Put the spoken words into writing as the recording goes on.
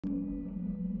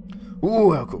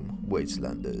Welcome,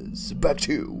 Wastelanders, back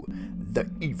to The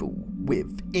Evil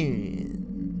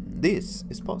Within. This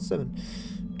is part 7.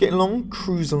 Getting along,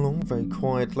 cruising along very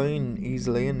quietly and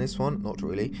easily in this one. Not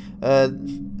really.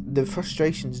 The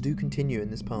frustrations do continue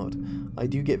in this part. I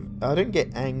don't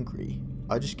get angry.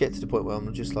 I just get to the point where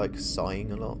I'm just like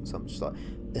sighing a lot. So I'm just like,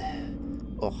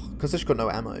 oh, because I just got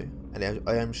no ammo. And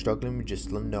I am struggling with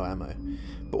just no ammo.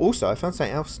 But also, I found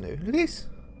something else new. Look at this.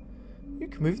 You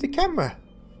can move the camera.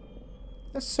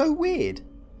 That's so weird.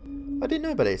 I didn't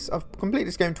know about this. I've completed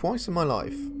this game twice in my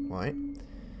life, right?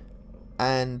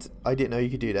 And I didn't know you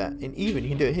could do that. And even you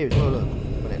can do it here as well, look,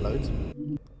 when it loads.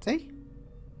 See?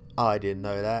 I didn't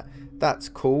know that. That's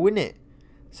cool, isn't it?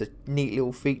 It's a neat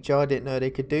little feature I didn't know they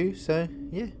could do. So,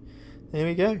 yeah. There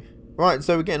we go. Right,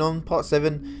 so we're getting on part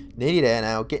 7. Nearly there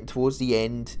now. Getting towards the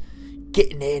end.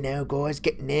 Getting there now, guys.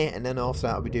 Getting there. And then after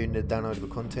that, I'll be doing the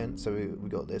downloadable content. So we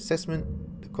got the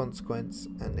assessment, the consequence,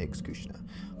 and the executioner.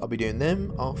 I'll be doing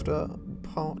them after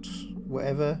part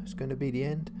whatever is going to be the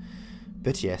end.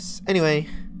 But yes. Anyway,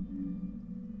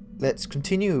 let's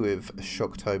continue with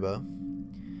Shocktober.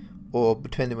 Or,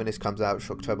 depending when this comes out,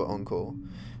 Shocktober Encore.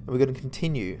 And we're going to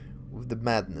continue with the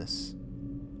madness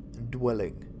and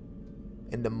dwelling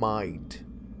in the mind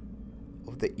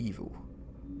of the evil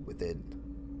within.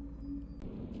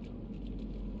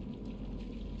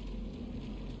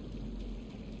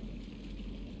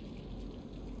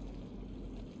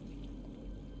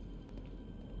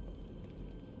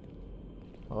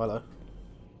 Oh, hello.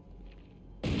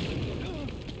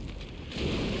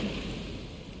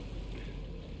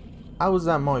 How was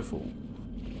that my fault?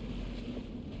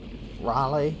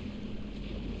 Raleigh?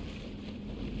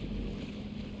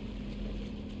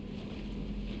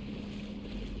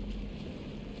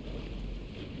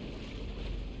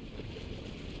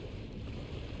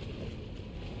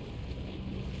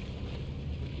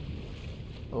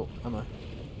 Oh, ammo.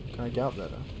 Can I get up there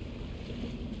though?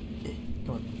 Yeah,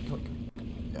 come on, come on, come on.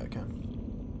 Yeah, I can.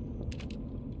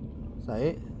 Is that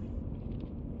it?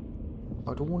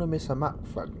 I don't want to miss a map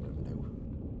fragment, no.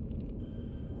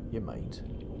 You might.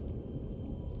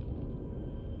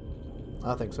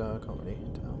 I think so, I can't really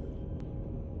tell.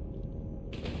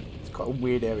 It's quite a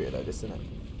weird area though, this, isn't it?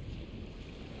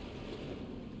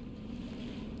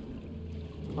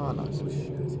 Oh, nice. Oh,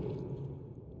 shit.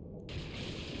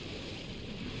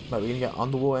 Right, we're gonna get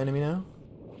underwater enemy now?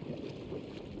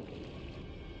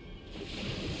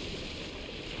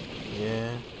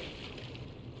 Yeah.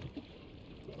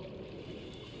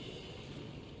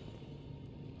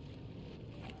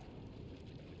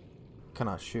 Can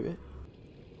I shoot it?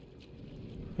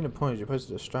 I think the point is you're supposed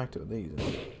to distract it with these. Isn't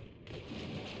it?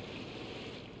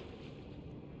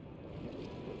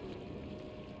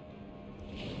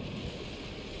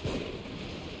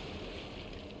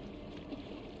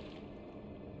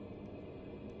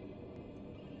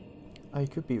 Oh, you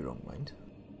could be wrong, mind.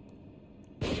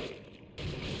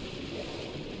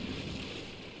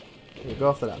 Yeah, go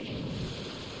after that.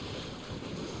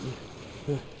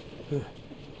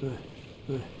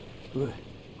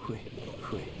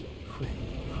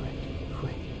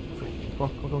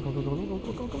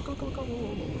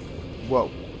 Whoa.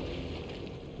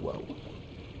 Whoa.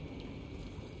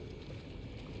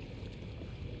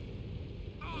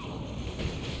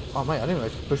 Oh mate, I didn't know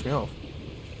it pushed me off.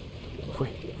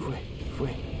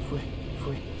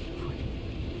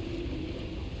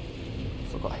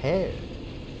 Still got hair.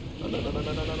 No, no, no, no,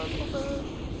 no, no, no, no.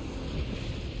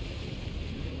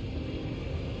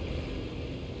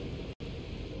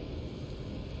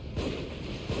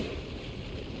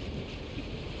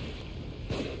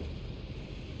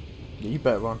 Yeah, you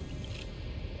better run.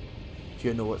 If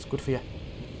you know what's good for you,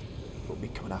 you'll be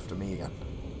coming after me again.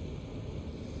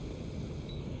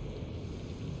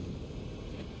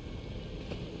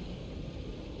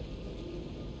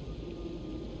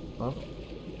 Oh,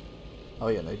 oh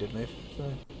yeah, they did move.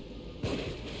 So.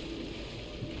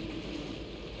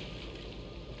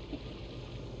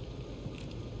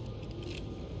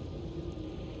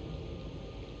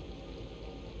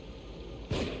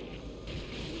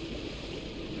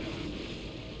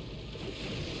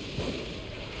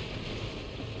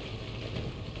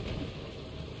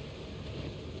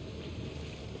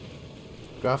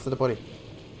 Go after the body.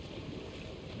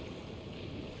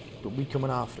 Don't be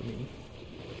coming after me.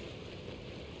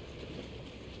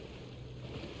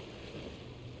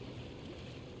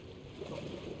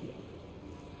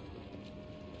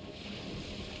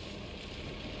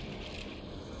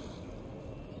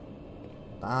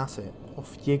 That's it.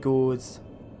 Off you goes.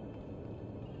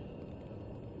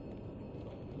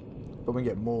 But we can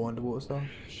get more underwater stuff.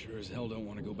 Sure as hell don't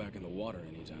want to go back in the water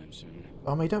anytime soon.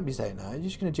 Oh mate, don't be saying that. You're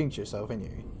just gonna jinx yourself, ain't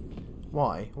you?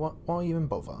 Why? Why even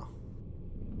bother?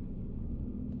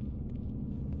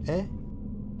 Eh?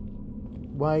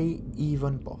 Why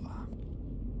even bother?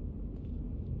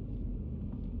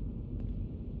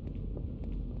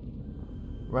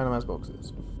 Randomized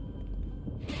boxes.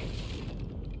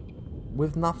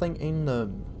 With nothing in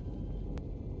them.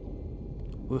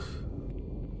 Oof.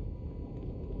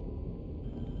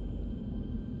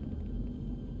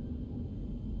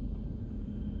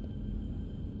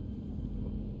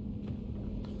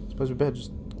 Suppose we better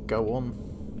just go on.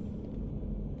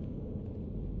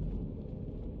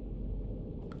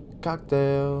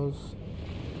 Cocktails.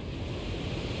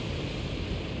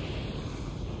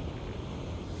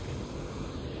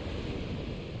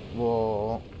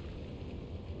 Whoa.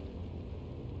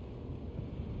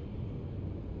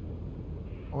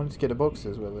 I wanted to get the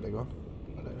boxes. Where were they gone?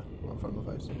 I don't know. Right in front of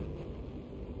my face.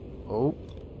 Oh.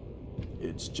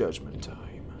 It's judgment time.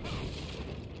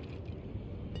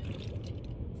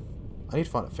 I need to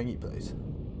find a thingy place.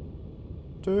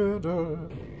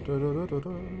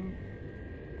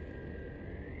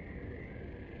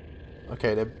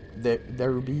 Okay,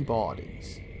 there will be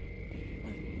bodies.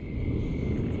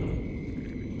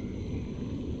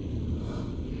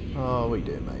 Oh, what are you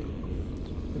doing, mate?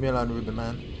 Leave me alone, Ruben,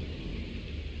 man.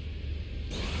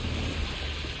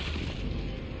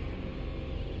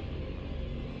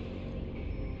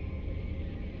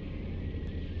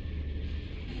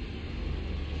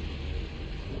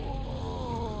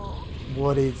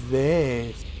 What is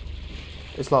this?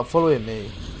 It's like following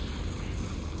me.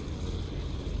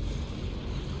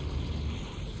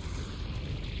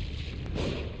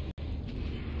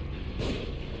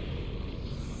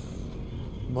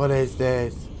 What is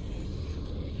this?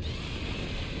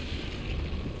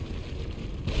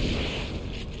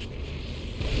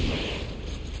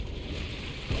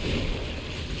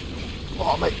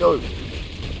 Oh, mate, no!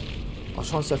 I was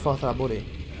trying to set fire to that body.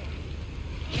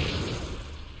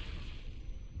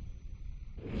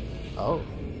 Oh.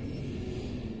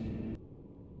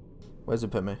 Where's it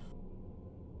put me?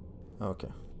 Okay.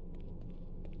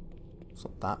 It's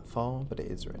not that far, but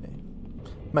it is really.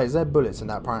 Mate, is there bullets in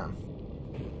that pram?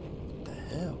 What the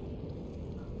hell?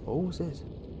 What was this?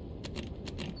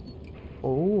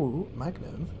 Oh,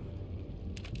 Magnum.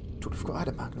 Totally forgot I had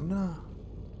a Magnum, no.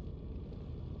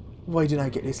 Why didn't I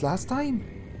get this last time?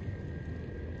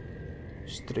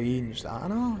 Strange, that,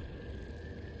 no?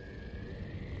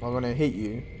 I'm gonna hit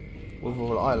you with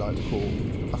what I like to call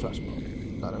a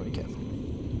flashbang. I don't really care for.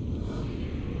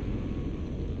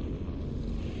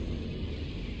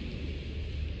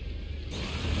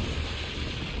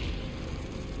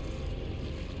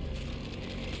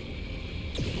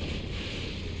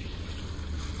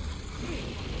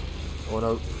 Oh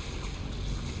no.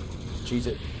 Cheese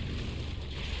it.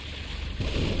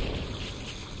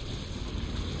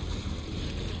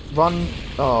 Run.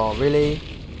 Oh, really?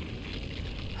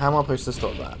 How am I supposed to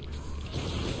stop that?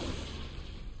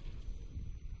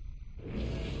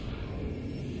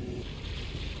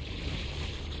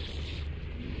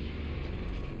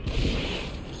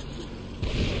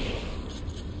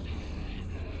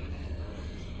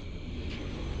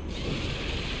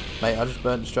 Mate, I just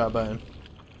burnt straight bone.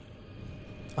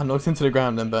 I knocked into the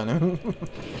ground and then burned him.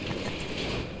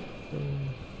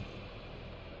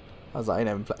 I was like,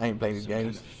 I ain't playing these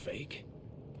games. Kind of fake?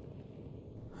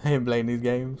 I ain't playing these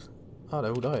games. Oh, they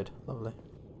all died. Lovely.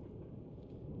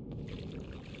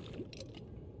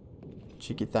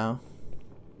 Cheek it down.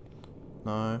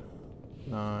 No.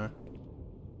 No.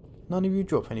 None of you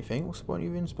drop anything. What's the point of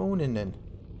you even spawning then?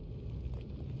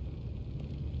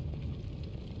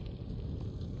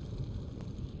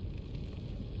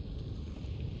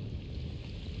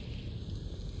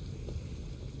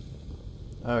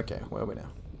 Okay, where are we now?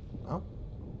 Oh.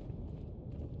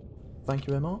 Thank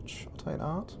you very much. I'll take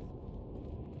that.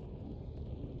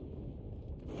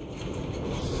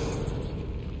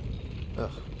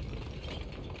 Ugh.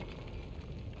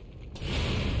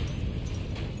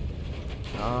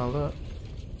 Ah, look.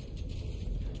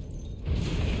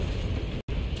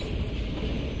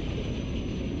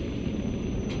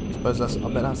 I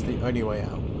bet that's the only way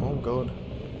out. Oh god.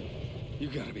 You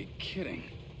gotta be kidding.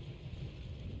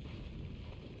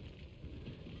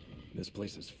 This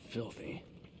place is filthy.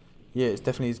 Yeah, it's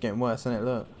definitely getting worse, isn't it?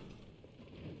 Look.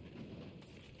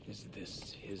 Is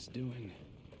this his doing?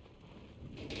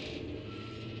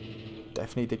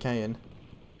 Definitely decaying.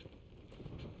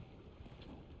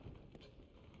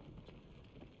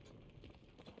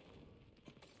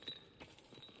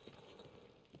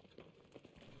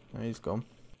 Oh, he's gone.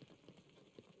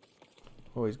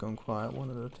 Oh, he's gone quiet. One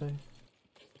of the two.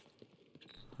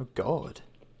 Oh God.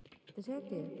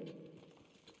 Detective.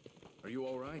 Are you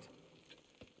all right?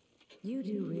 You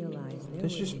do realize there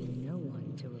Let's will just be no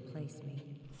one to replace me.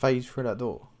 phase through that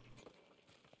door.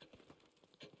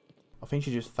 I think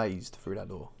she just phased through that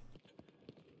door.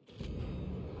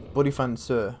 Body found in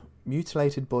sewer.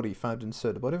 Mutilated body found in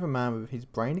sewer. The body of a man with his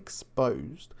brain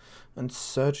exposed and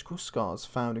surgical scars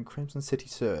found in Crimson City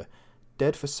sewer.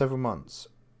 Dead for several months.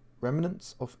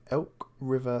 Remnants of Elk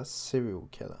River serial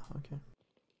killer. Okay.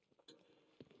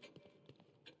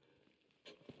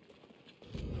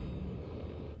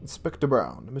 Inspector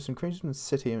Brown. The missing Crimson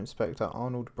City Inspector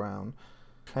Arnold Brown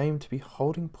claimed to be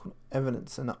holding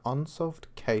evidence in an unsolved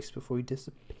case before he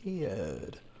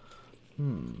disappeared.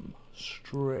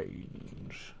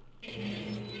 Strange.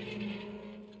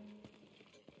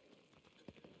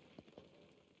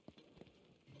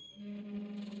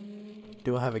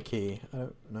 Do I have a key? I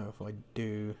don't know if I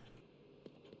do.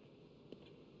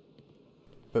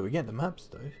 But we get the maps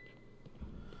though.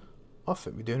 I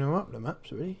think we're doing alright with the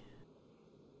maps, really.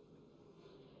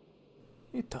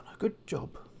 You've done a good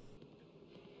job.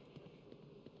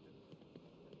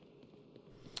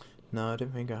 No, I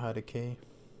didn't think I had a key.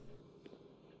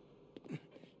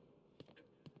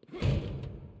 We've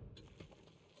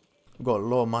got a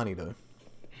lot of money though.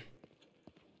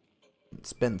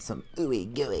 Spend some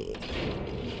ooey gooey.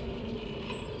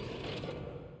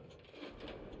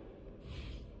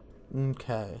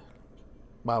 Okay.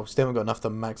 Wow, still haven't got enough to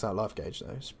max out life gauge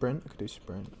though. Sprint? I could do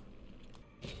sprint.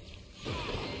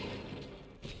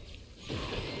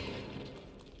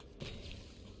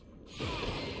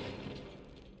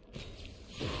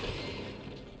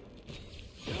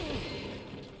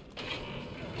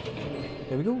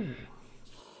 There we go.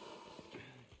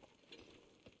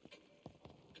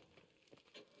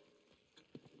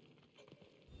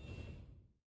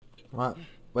 Right,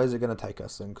 where's it going to take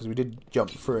us then? Because we did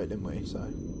jump through it, didn't we? So.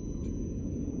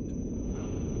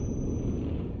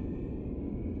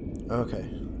 Okay,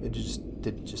 it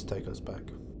did just take us back.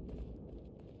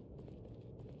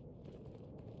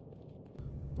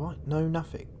 Right, no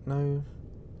nothing. No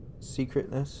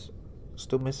secretness.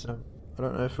 Still missing them. I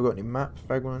don't know if we've got any map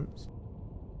fragments.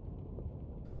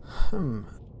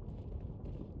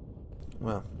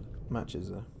 Well, matches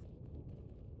though.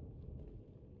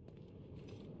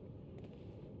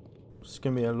 It's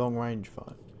gonna be a long range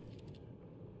fight.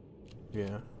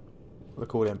 Yeah. Look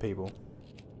at all them people.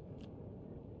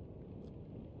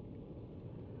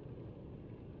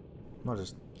 Might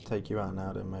just take you out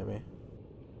now then maybe.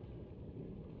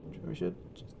 We should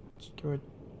just give her a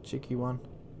cheeky one.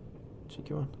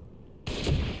 Cheeky one.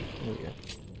 There we go.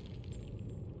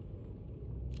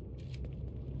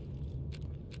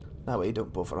 That way you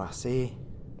don't bother us, eh?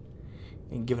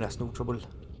 Ain't giving us no trouble.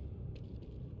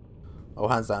 Oh,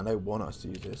 hands down, they want us to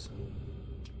use this.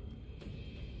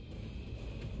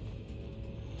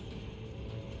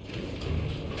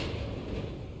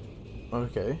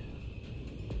 Okay.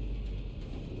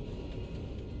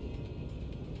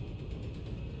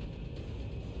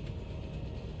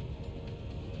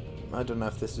 I don't know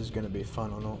if this is going to be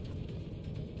fun or not.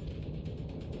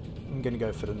 I'm going to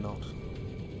go for the knot.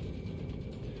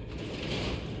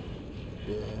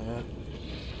 Yeah.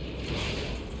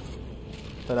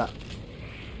 So that.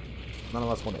 None of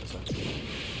us want it, so.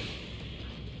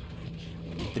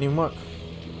 Didn't even work.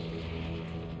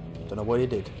 Don't know what he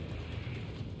did.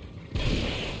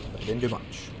 But it didn't do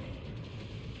much.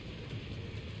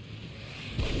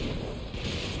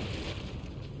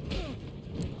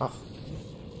 Oh.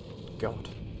 God.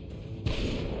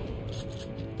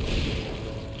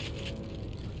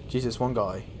 Jesus, one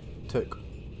guy took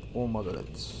all my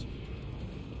bullets.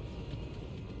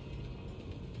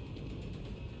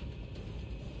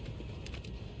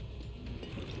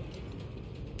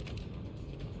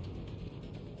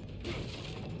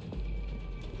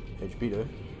 HP though.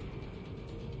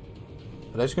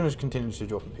 But they're just going to continue to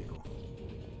dropping people.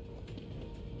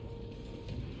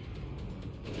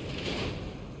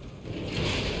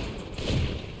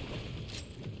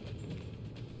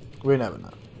 We're never know.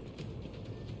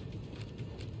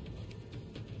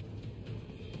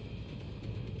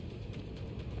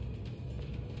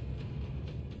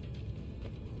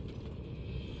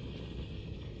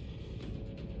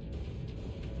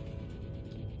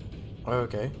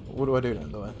 Okay, what do I do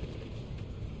then, do I?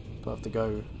 Do I have to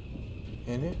go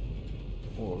in it?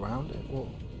 Or around it? Or...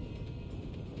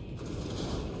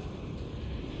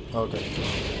 Okay.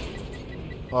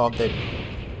 Oh, I'm dead.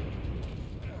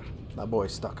 That boy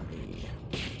stuck me.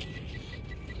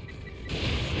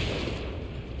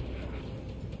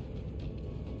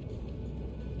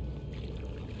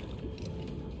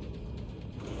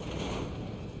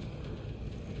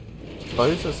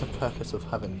 Suppose there's the purpose of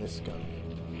having this gun.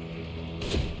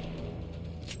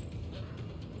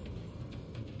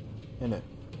 innit?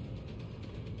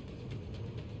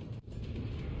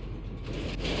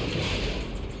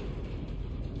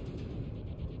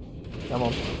 Come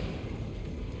on.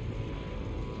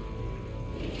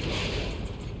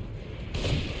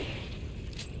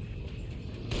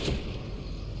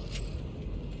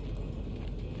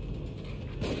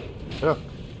 Look.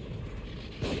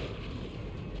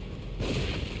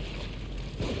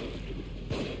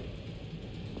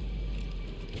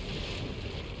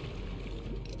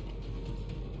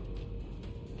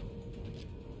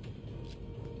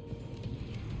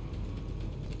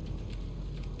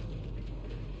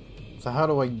 So how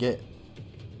do I get...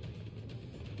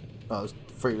 Oh, there's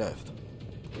 3 left.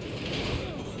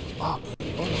 Oh,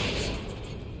 bollocks.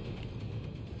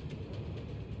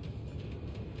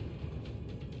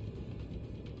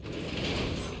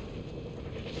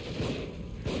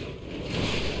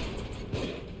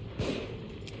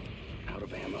 Out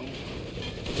of ammo.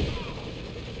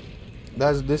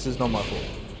 This is not my fault.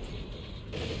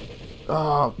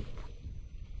 Oh.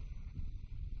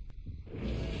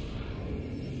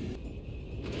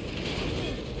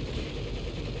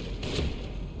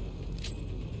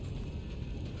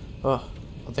 Oh,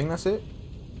 I think that's it.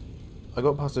 I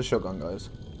got past the shotgun,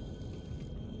 guys.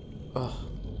 Oh.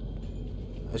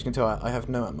 As you can tell, I have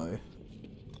no ammo.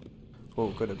 Oh,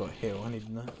 good, I got a heal. I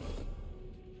need that.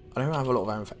 I don't have a lot of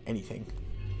ammo for anything.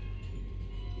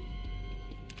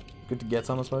 Good to get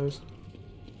on, I suppose.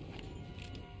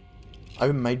 I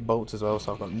even made bolts as well,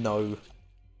 so I've got no...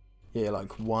 Yeah,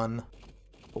 like one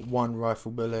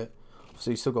rifle bullet.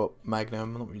 So you still got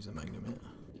magnum. I'm not using magnum yet.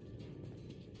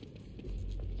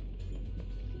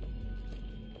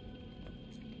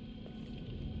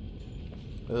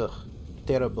 Ugh,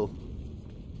 terrible.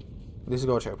 This is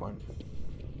got a checkpoint.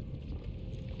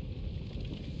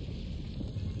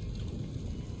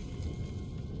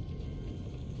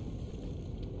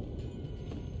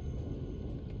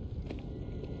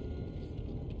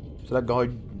 So that guy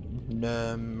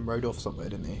rode off somewhere,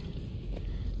 didn't he?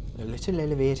 A little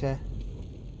elevator.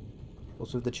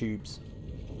 What's with the tubes?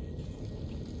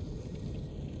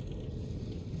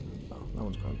 Oh, that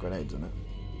one's got grenades in it.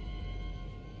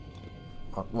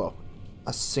 Well,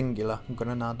 a singular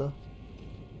granada.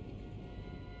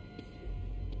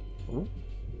 Ooh,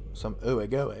 some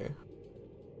ooey-gooey.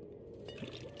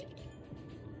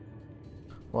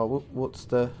 Well, what's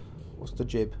the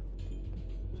jib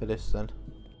for this then?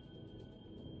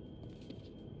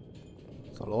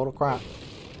 It's a lot of crap.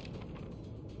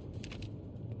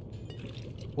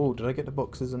 Oh, did I get the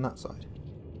boxes on that side?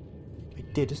 I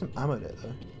did. There's some ammo there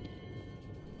though.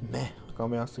 Meh. I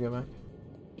can't be asked to go back.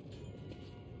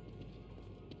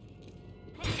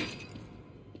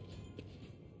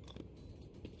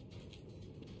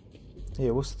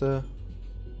 Yeah, what's the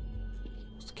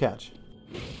catch?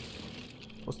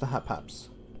 What's the hap-haps?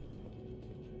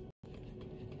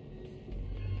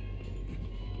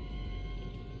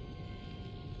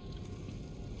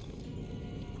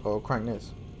 Oh, crank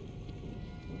this.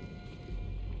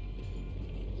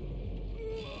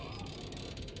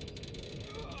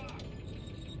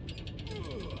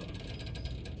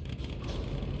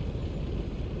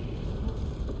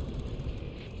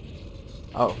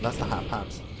 Oh, that's the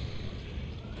hap-haps.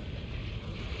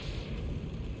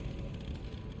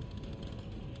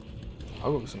 I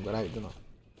got some grenades, didn't I?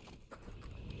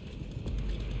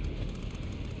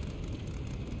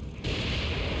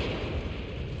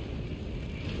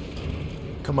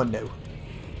 Come on now.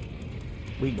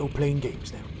 We ain't no playing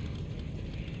games now.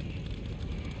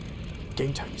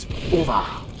 Game time's over.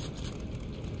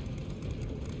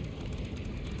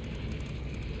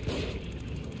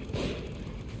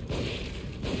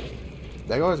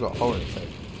 That guy's got a hole in his head.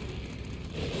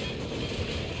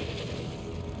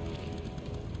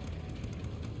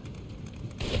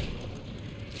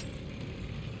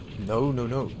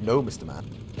 No, Mr. Man.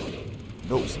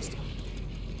 No, sister.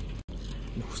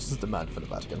 No, sister man for the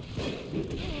Vatican.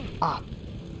 Ah,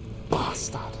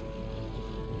 bastard.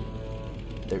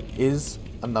 There is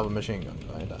another machine gun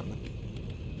guy down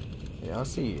there. Yeah, I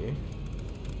see you.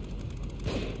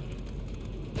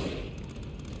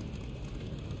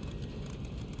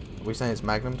 Are we saying it's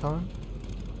Magnum time?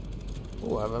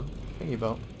 Oh, I have a thingy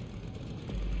belt.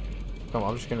 Come on,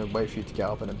 I'm just gonna wait for you to get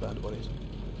up and then burn the bodies.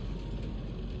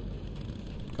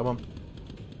 Come on.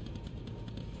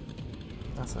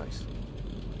 That's nice.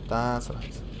 That's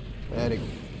nice. Very good.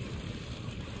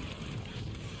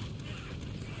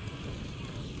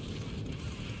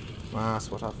 That's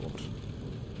what I thought.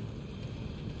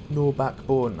 No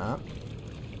backbone, that.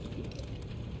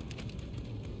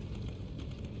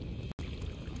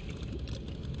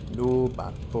 No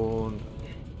backbone.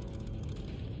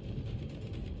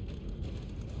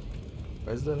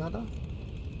 Where's the ladder?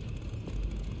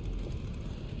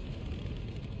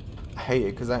 I hate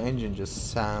it because that engine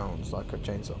just sounds like a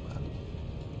chainsaw, man.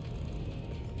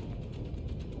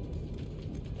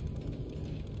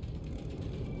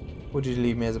 Would you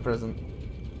leave me as a present?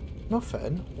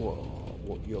 Nothing.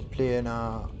 What you're playing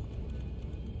at?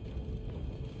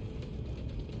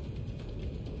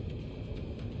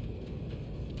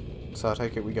 So I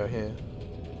take it we go here.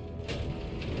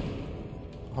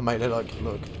 I'll make it like,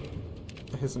 look,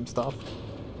 here's some stuff.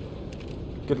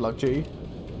 Good luck, G.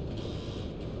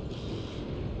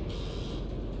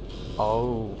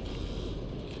 Oh.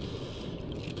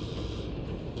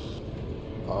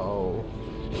 Oh.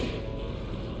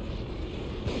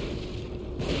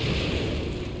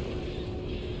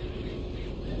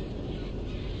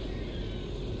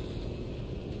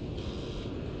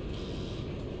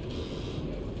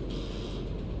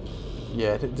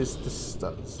 Yeah, this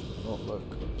does not look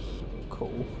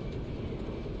cool.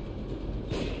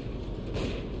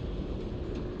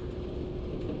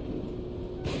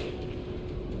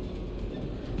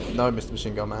 No, Mr.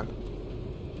 Machine Gun Man.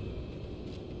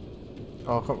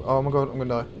 Oh, oh my god, I'm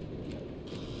gonna die.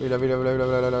 Reload, reload, reload,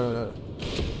 reload, reload, reload.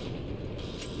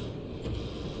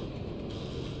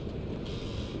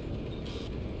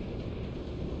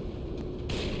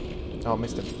 Oh, I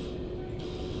missed him.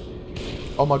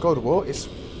 Oh my god, what?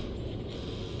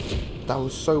 That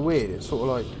was so weird. It's sort of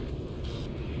like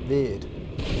weird.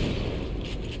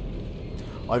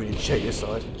 I haven't even checked this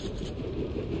side.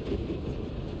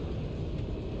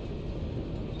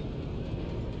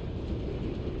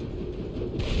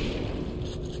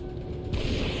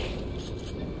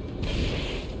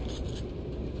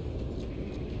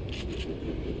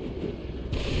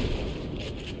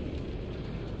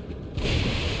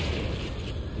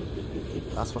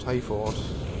 That's what I thought.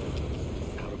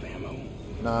 Out of ammo.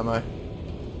 No ammo.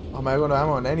 Oh man, I got no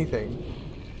ammo on anything.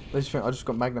 Let's think I just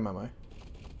got magnum ammo.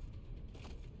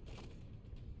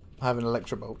 I have an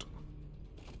electro bolt.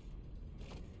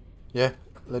 Yeah,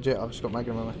 legit, I've just got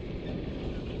magnum ammo.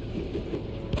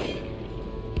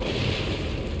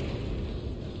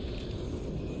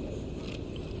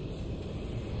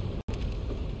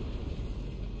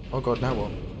 Oh god, now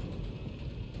what?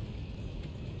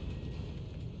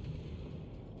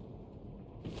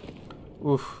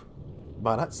 Oof.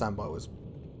 But that sandbar was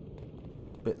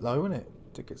a bit low, wasn't it?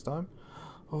 Took its time.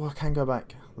 Oh, I can go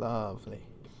back. Lovely.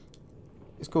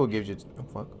 It's cool, it gives you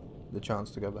the chance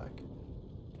to go back.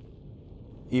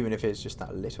 Even if it's just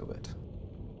that little bit.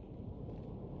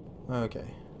 Okay.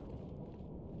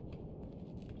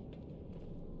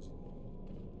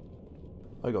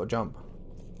 I gotta jump.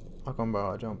 I can't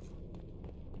borrow a jump.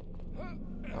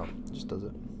 Oh, it just does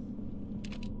it.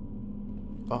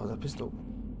 Oh, that pistol.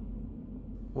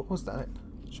 What was that?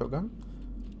 Shotgun?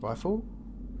 Rifle?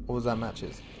 Or was that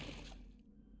matches?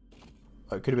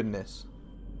 Oh, it could have been this.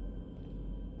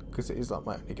 Because it is like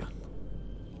my only gun.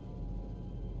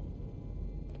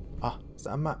 Ah, is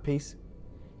that a map piece?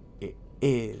 It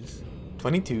is.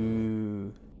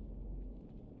 22.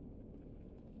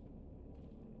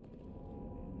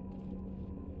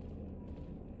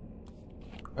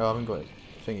 Oh, I haven't got it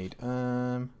thingied. Well,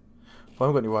 I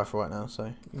haven't got any rifle right now, so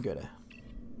you can go there.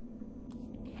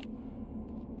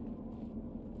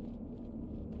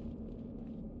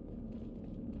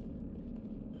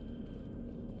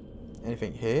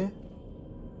 Anything here?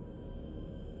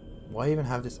 Why even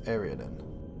have this area then?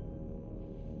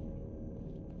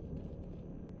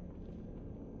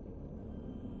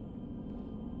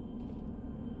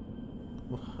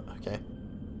 Okay.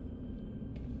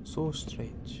 So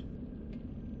strange.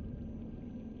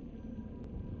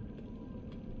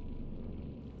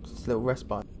 This little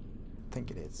respite. I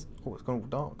think it is. Oh, it's gone all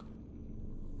dark.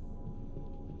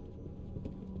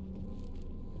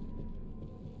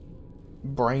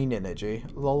 Brain energy.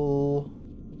 Lol.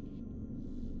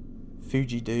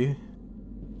 Fuji do.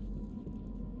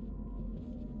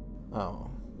 Oh.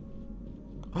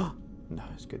 No,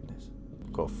 it's goodness.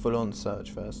 Got a full on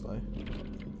search first though.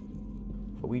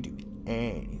 But we do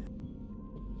anything.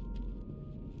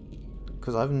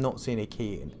 Because I've not seen a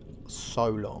key in so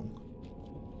long.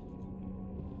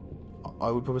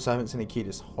 I would probably say I haven't seen a key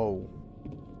this whole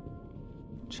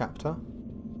chapter.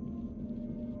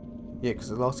 Yeah, because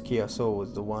the last key I saw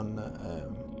was the one that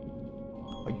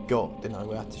I got, didn't I?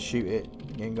 We had to shoot it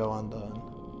and go under.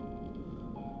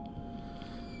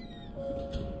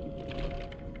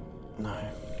 No.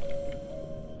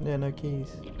 Yeah, no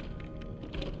keys.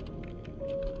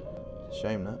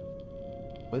 Shame that.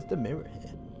 Where's the mirror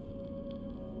here?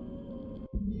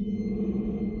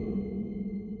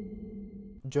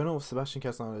 Journal of Sebastian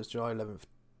Castellanos, July 11th,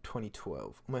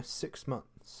 2012. Almost 6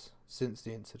 months since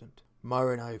the incident.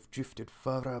 Myra and I have drifted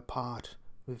further apart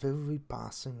with every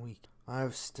passing week. I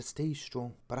have to stay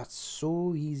strong, but it's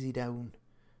so easy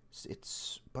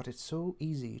It's so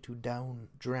easy to drown.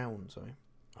 Sorry,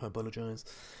 I apologise.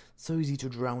 So easy to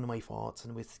drown my thoughts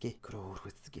in whiskey. Good old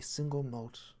whiskey, single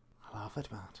malt. I laugh at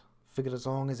that. Figured as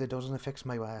long as it doesn't affect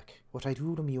my work. What I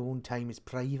do to my own time is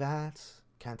private.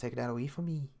 Can't take that away from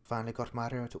me. Finally got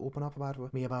Mario to open up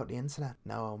about me about the incident.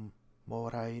 Now I'm more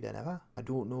worried than ever. I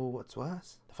don't know what's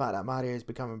worse. The fact that Mario is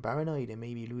becoming paranoid and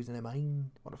maybe losing her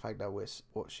mind. Or the fact that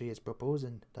what she is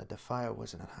proposing, that the fire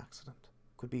wasn't an accident,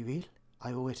 could be real.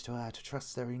 I owe it to her to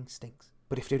trust their instincts.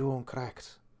 But if they don't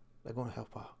correct, they're gonna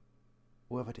help her.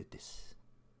 Whoever did this.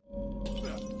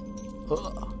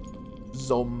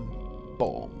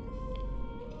 Zombomb.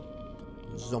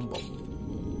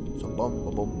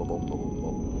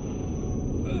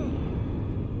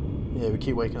 Yeah, we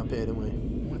keep waking up here, don't we?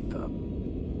 What the?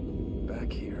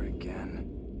 Back here again.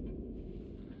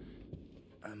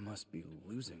 I must be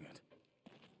losing it.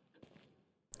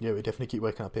 Yeah, we definitely keep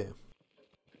waking up here.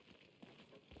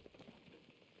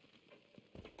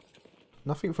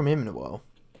 Nothing from him in a while.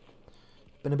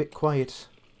 Been a bit quiet.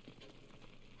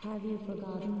 Have you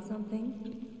forgotten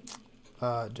something?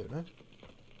 Don't know.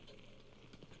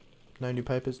 No new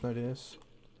papers, no this.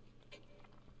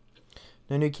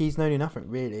 No new keys, no new nothing,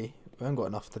 really. We haven't got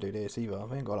enough to do this either.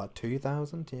 We ain't got like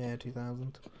 2,000? Yeah,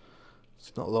 2,000.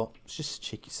 It's not a lot. It's just a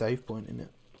cheeky save point, isn't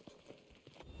it?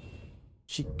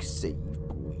 Cheeky save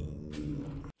point.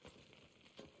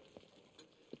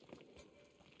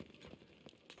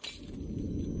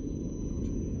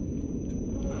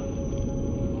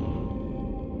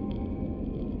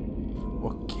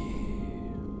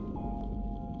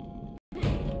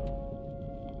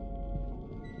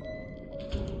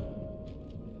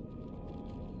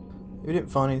 We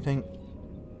didn't find anything.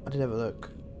 I did have a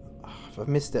look. If I've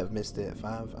missed it, I've missed it. If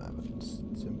I haven't.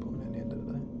 It's important at the end of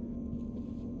the day.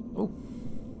 Oh.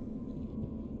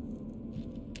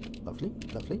 Lovely,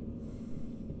 lovely.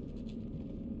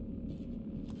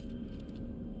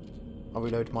 I'll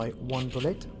reload my one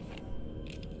bullet.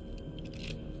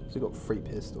 So I've got 3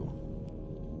 pistol.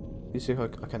 You see if I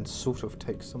can sort of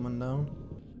take someone down.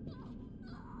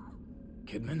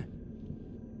 Kidman?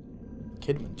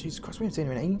 Kidman, Jesus Christ, we haven't seen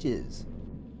her in ages.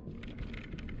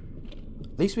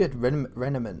 At least we had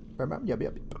Reniment.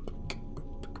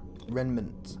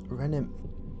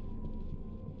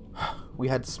 We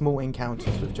had small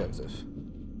encounters with Joseph.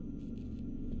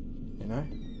 You know?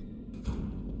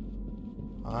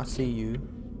 I see you.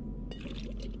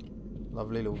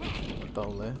 Lovely little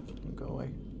doll there. Go away.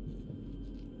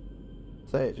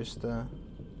 Say it, just no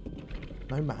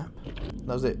map.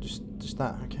 That was it, just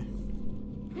that, okay.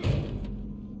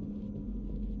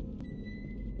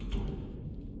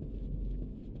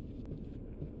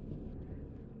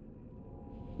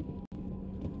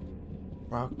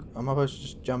 Rock, am I supposed to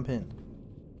just jump in?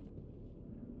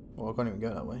 Well, I can't even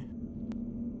go that way.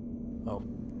 Oh,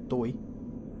 doy.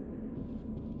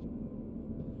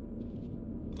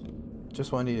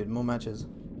 Just what I needed, more matches.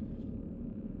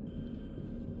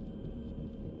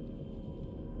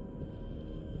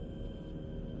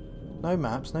 No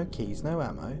maps, no keys, no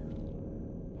ammo.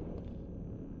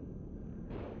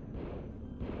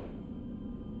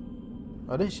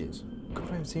 Oh, there she is. God,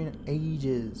 I haven't seen it in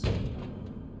ages.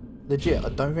 Legit, I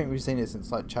don't think we've seen it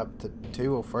since like chapter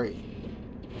 2 or 3.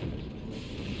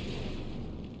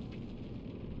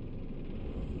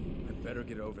 I'd better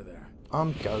get over there.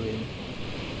 I'm going.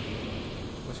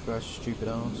 Let's go, stupid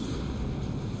ass.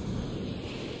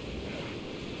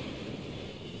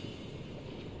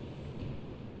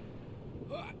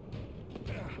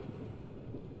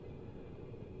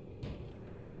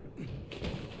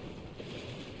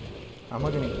 How am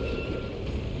I gonna...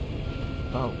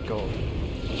 Oh god.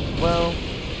 Well...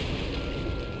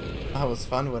 That was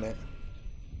fun, wasn't it?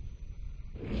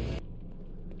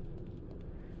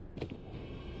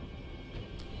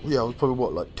 Yeah, I was probably,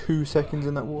 what, like 2 seconds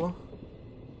in that water?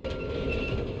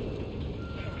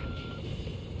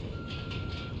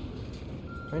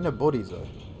 Ain't no bodies though.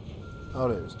 Oh,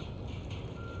 there is.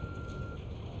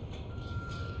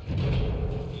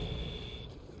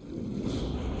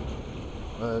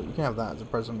 You can have that as a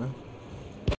present then.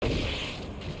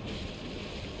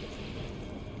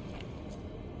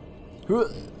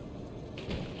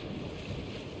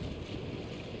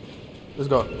 Let's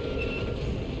go.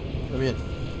 Let me in.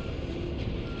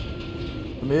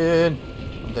 Let me in.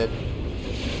 I'm dead.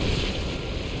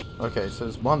 Okay, so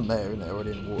there's one there, isn't there,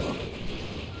 already in the water.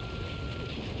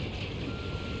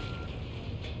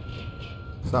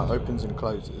 So that opens and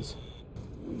closes.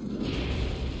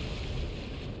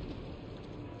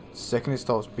 second it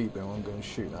starts beeping, I'm going to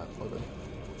shoot that bugger.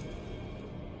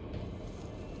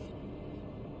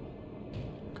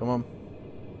 Come on.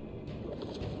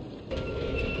 There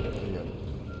you go.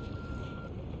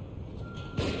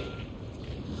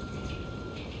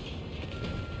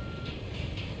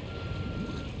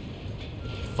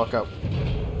 Fuck up.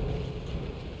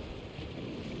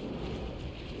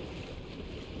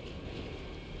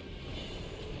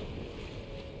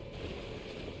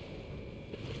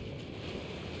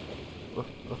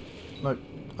 No,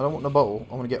 I don't want the bottle.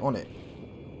 I want to get on it.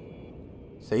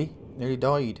 See? Nearly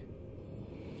died.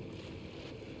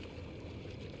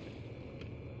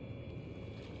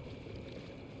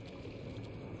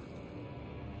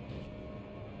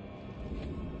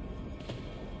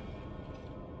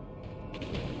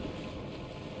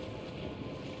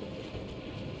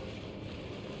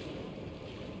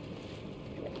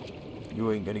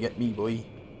 You ain't gonna get me, boy.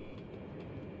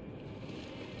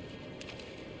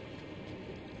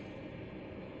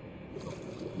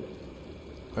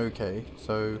 Okay,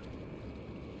 so...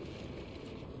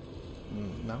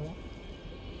 now what?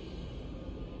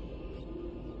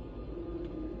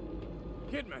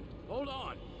 Kidman, hold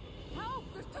on. Help!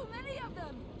 There's too many of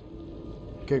them!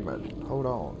 Kidman, hold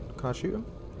on. Can I shoot him?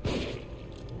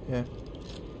 Yeah.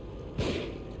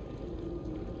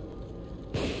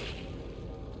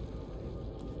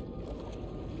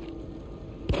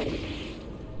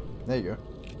 There you go.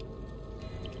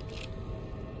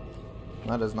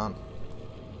 That is none.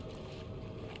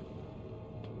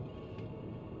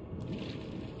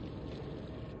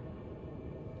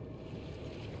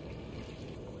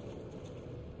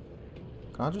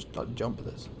 Can I just like jump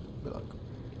this? Be like,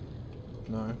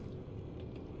 no.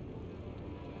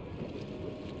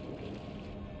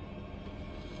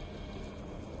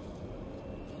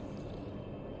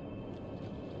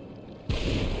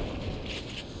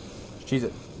 Cheese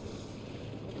it.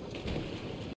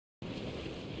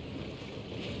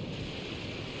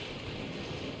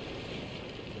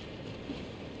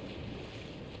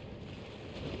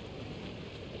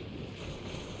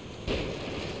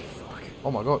 Oh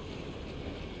my god.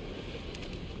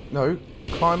 No,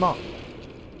 climb up.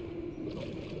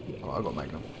 Oh, I got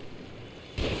Magnum.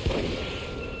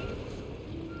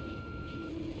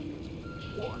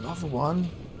 What, another one?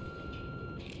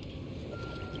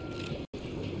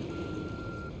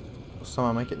 Will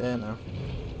someone make it there now?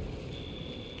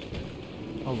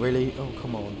 Oh really? Oh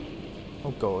come on.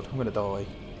 Oh god, I'm gonna die.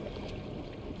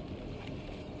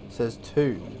 It says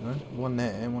two, no? One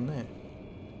there and one there.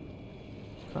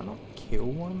 Can I not kill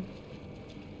one?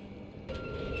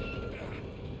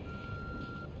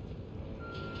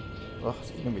 Oh,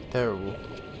 this is gonna be terrible.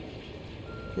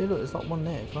 Yeah, look, there's like one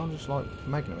there. Can I just like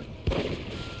magnum it?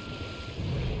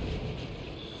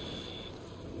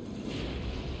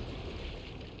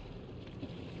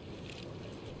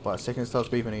 Right, a second it starts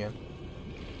beeping again.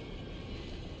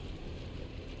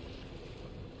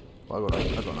 Well, I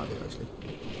got an idea actually.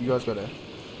 You guys go there.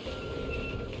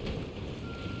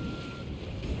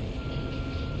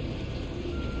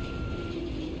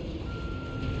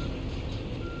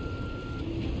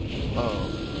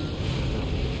 Oh.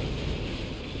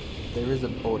 There is a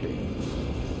body.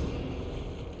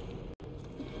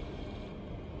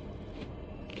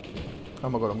 Oh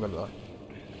my god, I'm gonna die.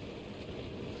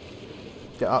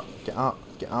 Get up, get up,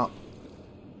 get up.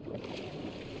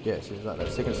 Yes, is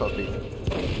that second starts beeping.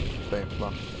 Boom, come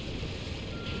on.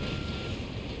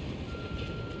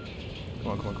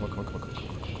 Come on, come on, come on, come on, come on, come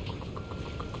on,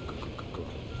 come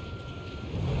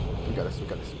on. We got this, we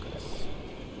got this, we got this.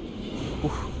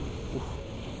 Oof.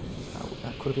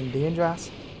 That could have been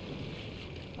dangerous.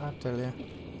 I tell you.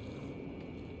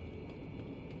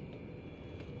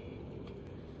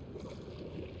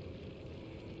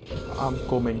 I'm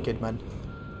coming, Kidman.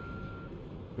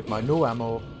 With my no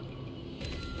ammo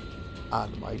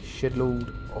and my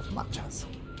shitload of matches.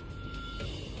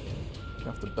 You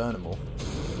have to burn them all.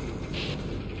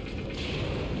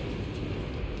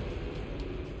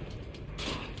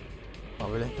 Oh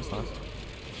really? That's nice.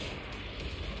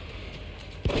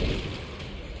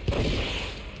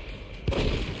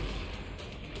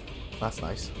 That's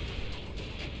nice.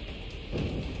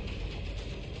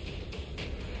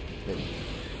 There.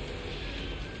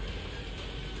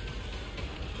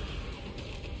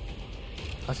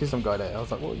 I see some guy there. I was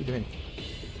like, what are you doing?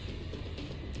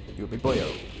 You a big boyo.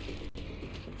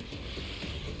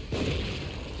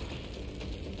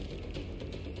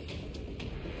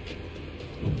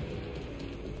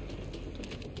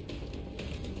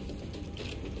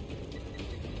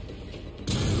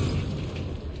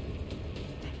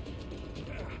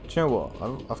 Do you know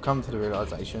what? I've come to the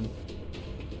realization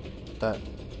that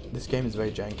this game is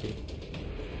very janky.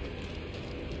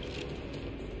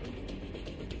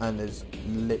 And there's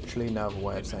literally no other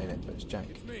way of saying it, but it's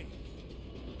jank.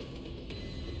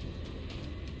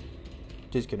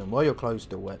 Just kidding. Why are your clothes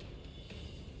still wet?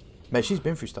 Mate, she's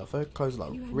been through stuff. Her clothes are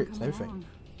like ripped and everything.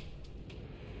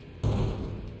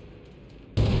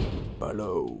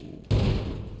 Below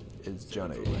is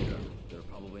Johnny. There are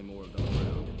probably more of them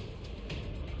around. Do you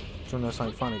want to know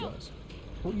something funny, guys?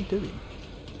 What are you doing?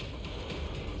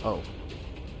 Oh.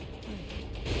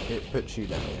 It puts you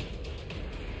down here.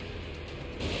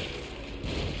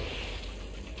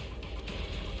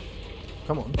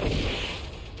 Come on. What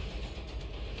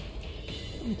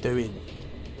are you doing?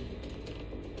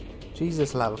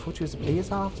 Jesus, love, I thought you was a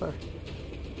police officer.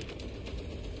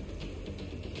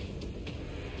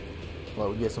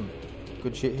 Well, we get some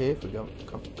good shit here if we go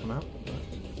come out.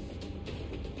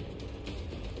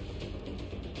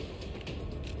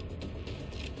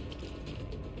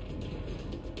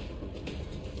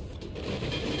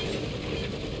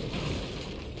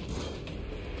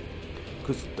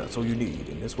 Because that's all you need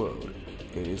in this world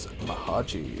is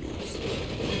mahachis.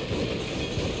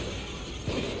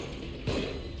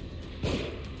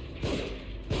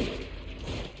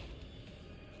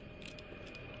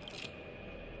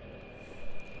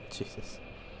 Jesus.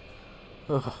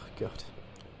 Oh, God.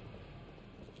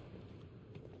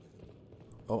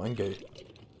 Oh, and goo.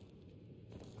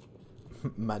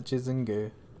 Matches and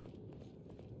goo.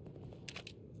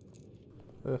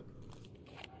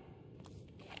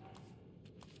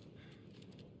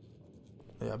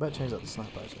 Yeah, I better change that to snap,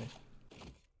 actually.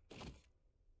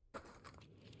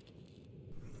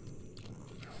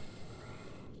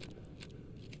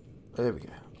 There we go.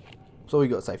 That's all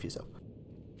you got to say for yourself.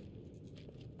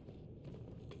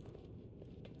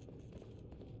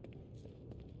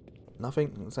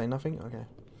 Nothing? Say nothing? Okay.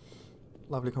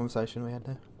 Lovely conversation we had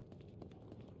there.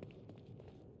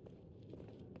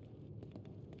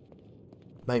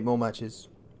 Make more matches.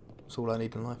 That's all I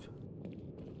need in life.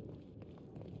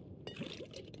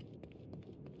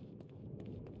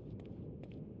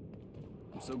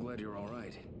 I'm so glad you're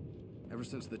alright. Ever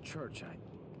since the church,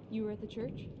 You were at the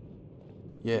church?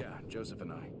 Yeah. Joseph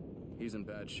and I. He's in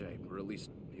bad shape, or at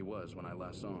least he was when I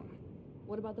last saw him.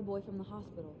 What about the boy from the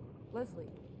hospital? Leslie?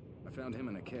 I found him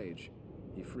in a cage.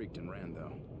 He freaked and ran,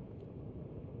 though.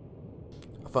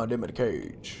 I found him in a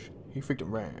cage. He freaked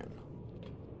and ran.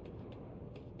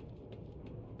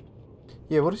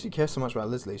 Yeah, what does she care so much about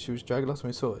Leslie? She was dragging, last time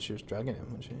we saw her, she was dragging him,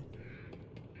 wasn't she?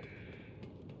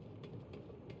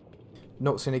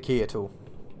 Not seen a key at all.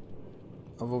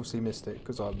 I've obviously missed it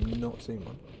because I've not seen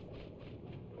one.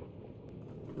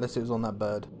 Unless it was on that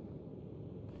bird.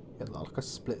 You had like a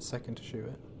split second to shoot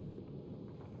it.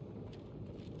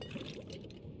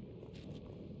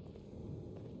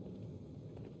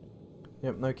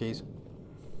 Yep, no keys.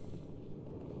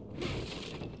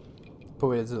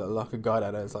 Probably there's like a guide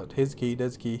out there. It's like, here's a key,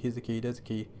 there's a key, here's a key, there's a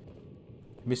key.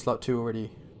 You missed like 2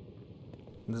 already.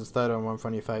 And there's a third one right in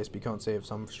front of your face, but you can't see it for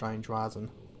some strange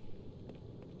reason.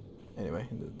 Anyway,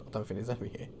 I don't think there's any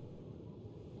here.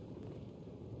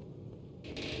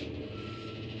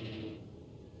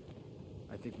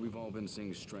 I think we've all been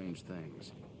seeing strange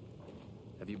things.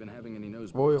 Have you been having any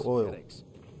Oil. headaches?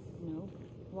 No.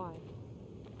 Why?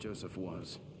 Joseph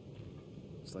was.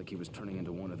 It's like he was turning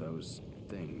into one of those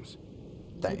things.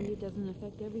 Maybe it doesn't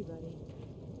affect everybody.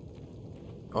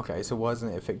 Okay, so why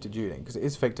hasn't it affected you then? Because it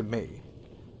is affected me.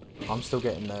 I'm still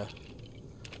getting the,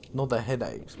 not the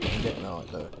headaches, but I'm getting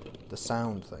like the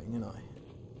sound thing, you know.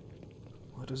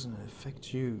 Why doesn't it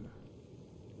affect you?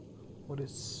 What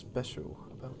is special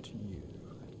about you?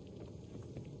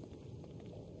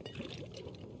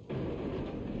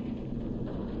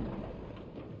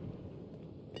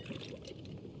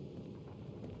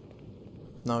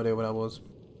 No idea what that was.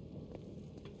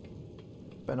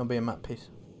 Better not be a map piece.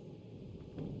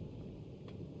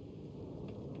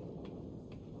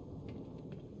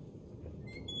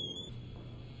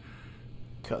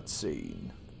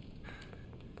 Cutscene.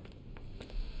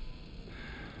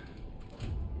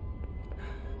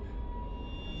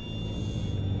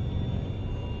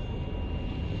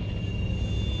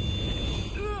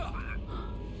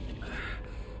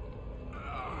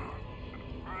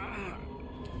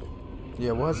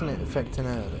 Yeah, why isn't it affecting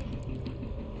her then?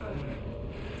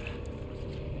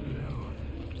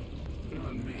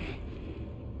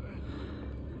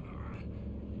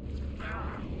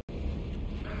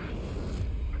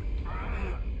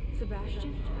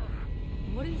 Sebastian?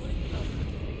 What is...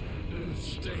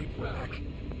 Stay back.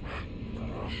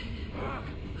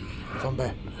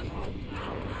 Zombie.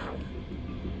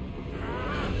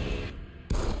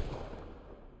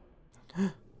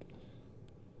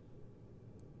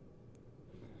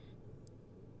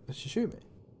 Did she shoot me?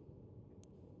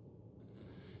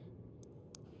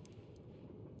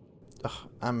 Ugh,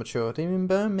 amateur, didn't even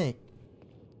burn me.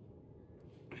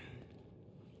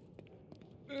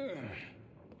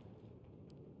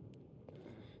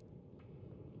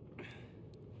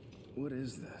 What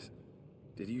is this?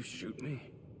 Did you shoot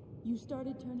me? You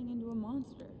started turning into a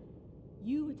monster.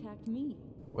 You attacked me.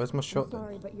 Where's my shot I'm then?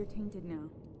 sorry, but you're tainted now.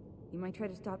 You might try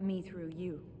to stop me through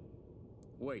you.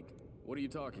 Wait, what are you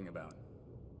talking about?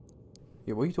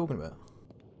 Yeah, what are you talking about?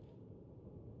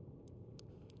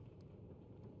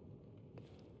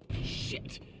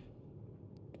 Shit!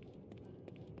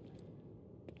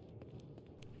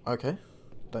 Okay,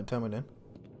 don't tell me then.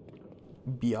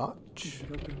 Biatch. Get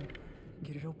it open.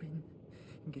 Get it open.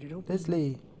 Get it open.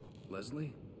 Leslie.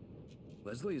 Leslie?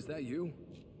 Leslie, is that you?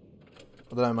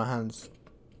 I don't know, my hand's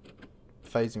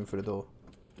phasing through the door.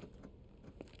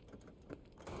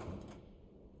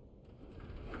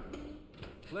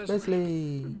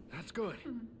 Leslie! That's good.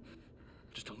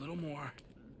 Just a little more.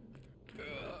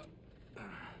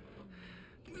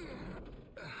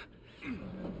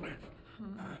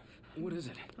 What is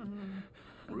it?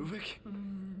 Ruvik?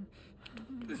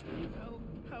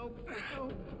 Help.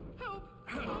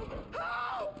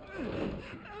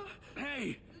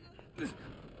 Hey!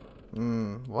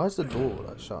 Why is the door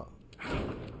like shut?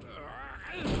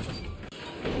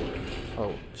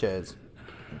 Oh, chairs.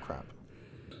 Oh, crap.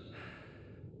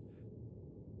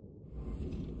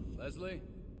 Leslie?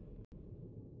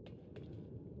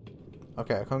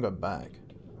 Okay, I can't go back.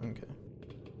 Okay.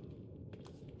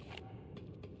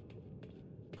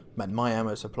 Man, my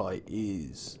ammo supply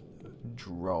is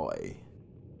dry.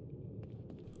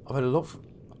 I've had a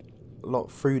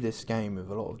lot through this game with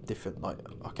a lot of different, like,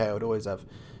 okay, I would always have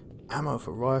ammo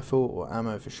for rifle or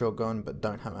ammo for shotgun, but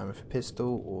don't have ammo for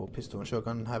pistol, or pistol and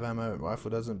shotgun have ammo and rifle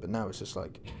doesn't. But now it's just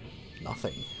like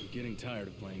nothing. I'm getting tired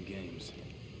of playing games.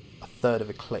 A third of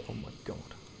a clip. Oh my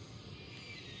god.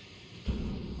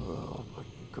 Oh my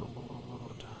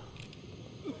god.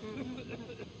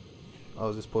 Oh,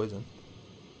 is this poison?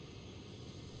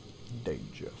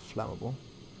 Danger. Flammable.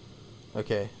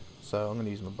 Okay, so I'm gonna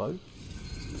use my bow.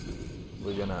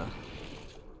 We're gonna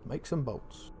make some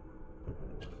bolts.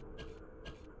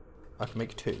 I can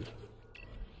make 2,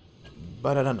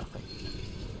 but I done nothing.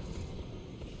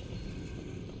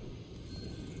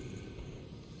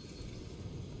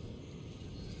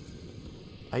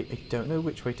 I don't know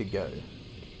which way to go,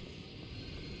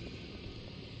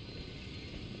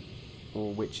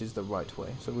 or which is the right way.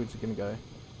 So we're just gonna go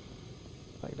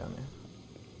back down there.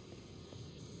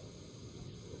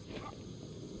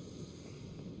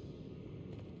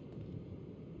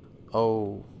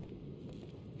 Oh.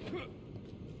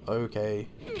 Okay.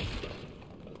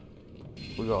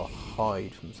 We gotta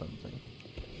hide from something.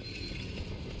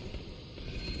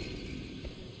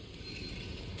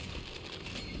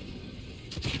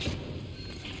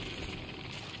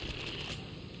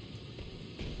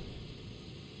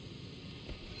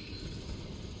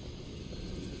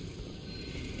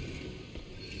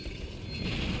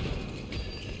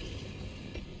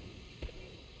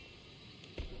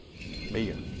 There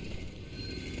you go.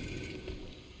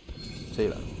 See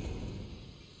that?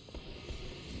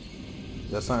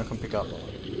 That's something I can pick up.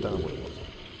 Don't know what it was.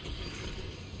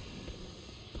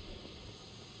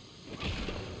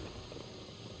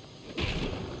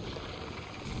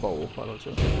 Bowl, I don't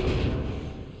know.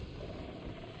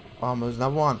 Oh, there's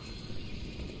another one.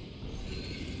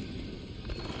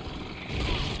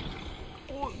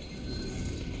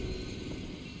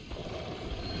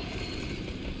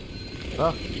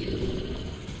 Ah.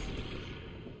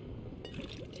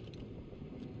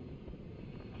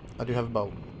 I do have a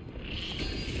bolt.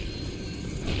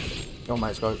 Oh mate,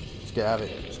 let's go. Let's get out of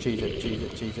it. Let's cheese it, cheese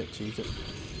it, cheese it, cheese it.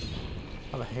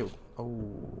 How the hell? Oh,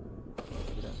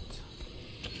 look at that.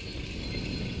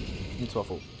 Need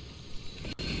waffle.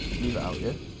 Leave it out,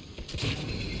 yeah?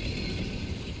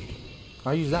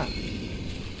 Can I use that?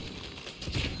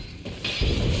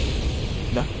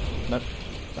 No, no.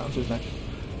 That one's his neck.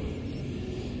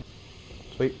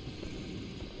 Sweet.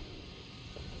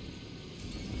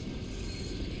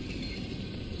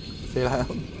 See you later.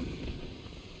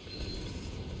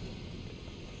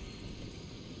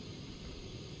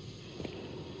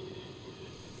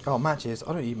 Oh, matches.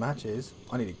 I don't need matches.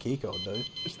 I need a key card though.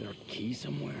 Is there a key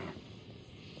somewhere?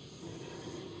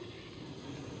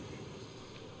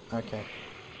 Okay.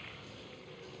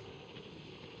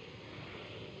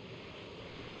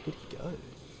 Where'd he go?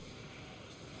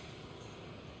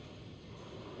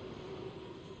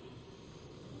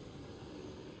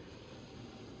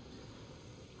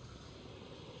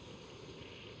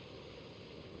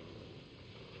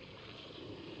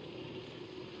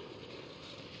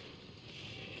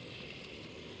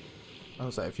 I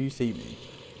was like, if you see me,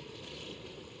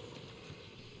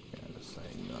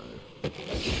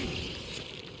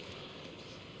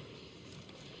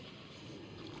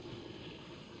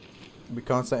 We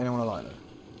can't set anyone alight though.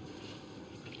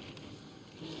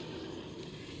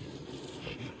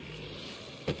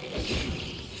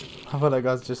 I thought that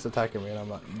guy's just attacking me and I'm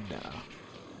like, nah.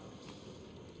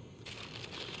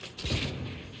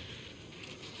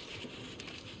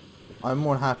 I'm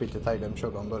more than happy to take them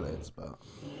shotgun bullets, but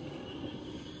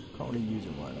can't really use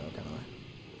them right now, can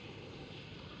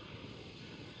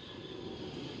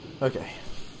I? Okay.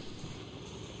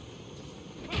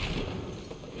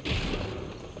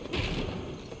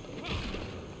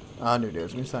 I knew there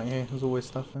was going to be something here. There's always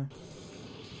stuff there.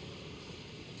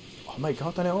 Oh my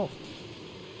god, turn it off.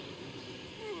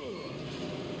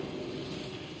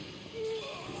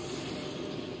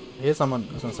 I hear someone,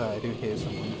 I was going to say, I do hear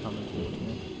someone coming towards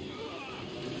me.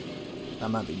 That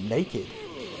might be naked.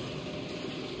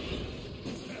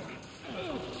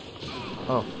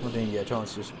 Oh, I didn't get a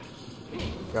chance to just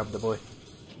grab the boy.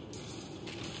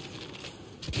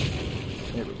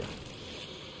 There we go.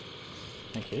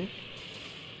 Thank you.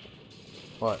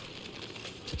 What?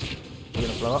 You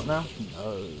gonna blow up now?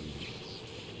 No.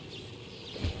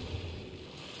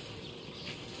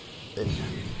 There you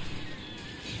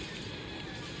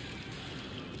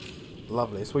go.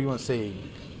 Lovely. It's what you want to see.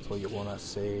 It's what you want to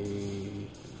see.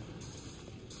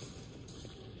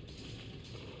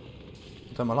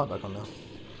 Turn my light back on now.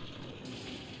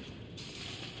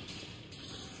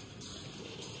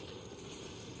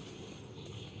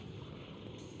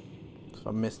 If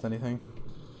I missed anything.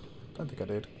 Don't think I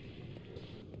did.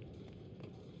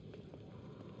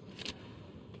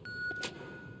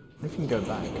 If you can go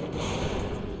back.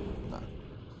 No.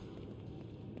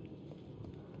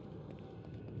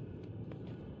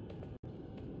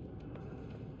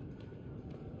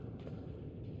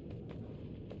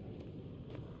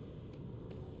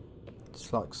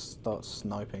 Just like start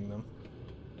sniping them.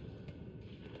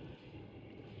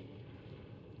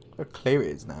 How clear it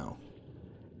is now.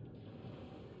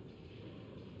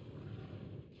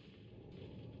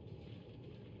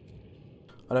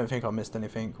 I don't think I missed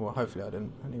anything. Well, hopefully I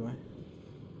didn't. Anyway.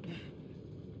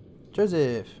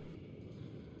 Joseph.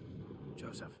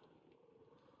 Joseph.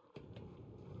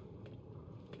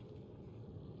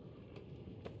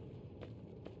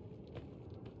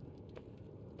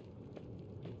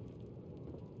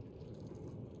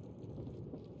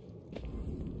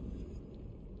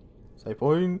 Save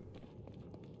point.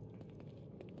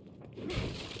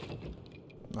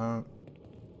 No.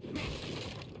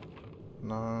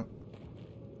 No.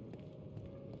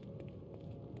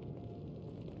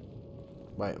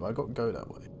 Wait, have I got to go that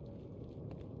way?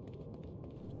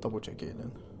 Double check it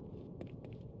then.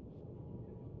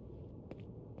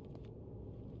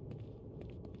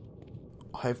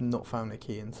 I have not found a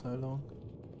key in so long.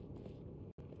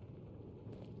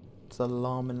 It's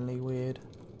alarmingly weird.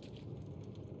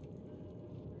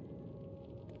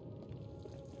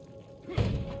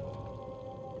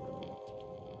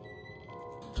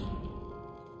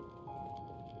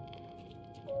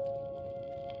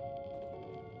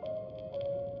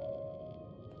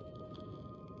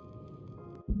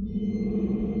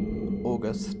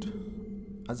 August.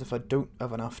 As if I don't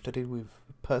have enough to do with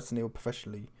personally or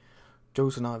professionally,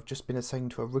 Jules and I have just been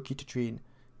assigned to a rookie to train.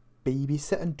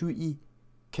 Babysitting duty.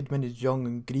 Kidman is young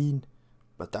and green,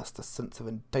 but that's the sense of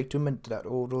entitlement that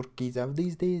all rookies have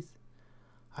these days.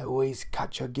 I always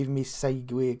catch her giving me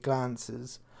sideway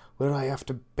glances where I have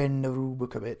to bend the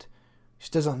rulebook a bit.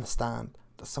 She doesn't understand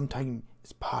that sometimes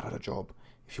it's part of the job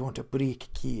if you want to break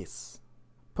a case.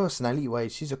 Personality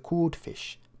wise, she's a cold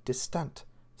fish, distant.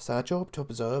 It's her job to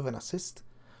observe and assist,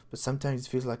 but sometimes it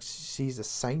feels like she's a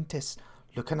scientist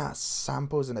looking at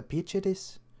samples in a petri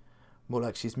dish. More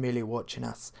like she's merely watching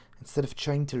us instead of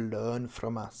trying to learn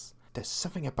from us. There's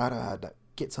something about her that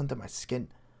gets under my skin,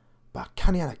 but I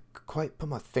can't quite put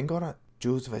my finger on it.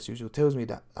 Joseph, as usual, tells me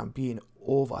that I'm being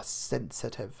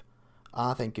oversensitive.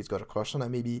 I think he's got a crush on her,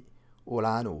 maybe. All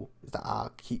I know is that I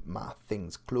keep my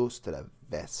things close to the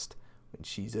vest when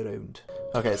she's around.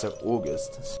 Okay, so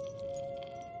August.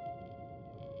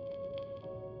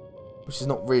 Which is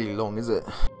not really long, is it?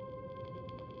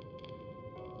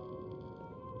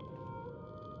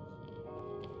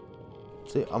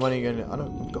 See, I'm only gonna, I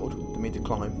don't, God, I mean to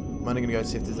climb. I'm only gonna go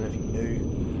see if there's anything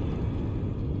new.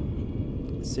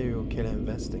 Serial killer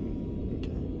investing.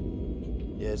 Okay.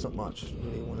 Yeah, it's not much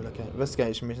really want to look at.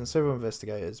 Investigation mission. Several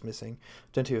investigators missing.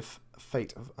 Identity of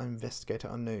fate of investigator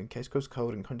unknown. Case goes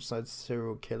cold in countryside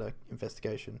serial killer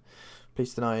investigation.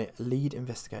 Police deny lead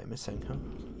investigator missing. Huh?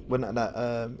 Wasn't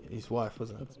that his wife,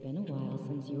 wasn't it? It's been a while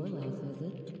since your last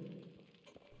visit.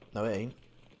 No, it ain't.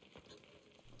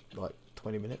 Like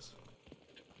 20 minutes.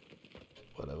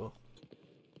 Whatever.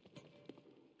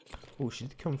 Oh, she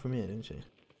did come from here, didn't she?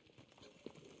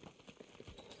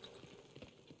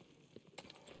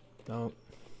 No.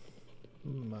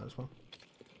 Might as well.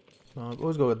 No, I've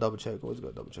always got to double check. Always got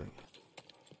to double check.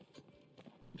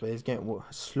 But it's getting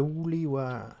slowly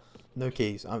worse. No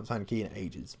keys. I haven't found a key in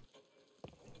ages.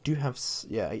 Do have,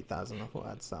 yeah, 8,000. I thought I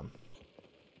had some.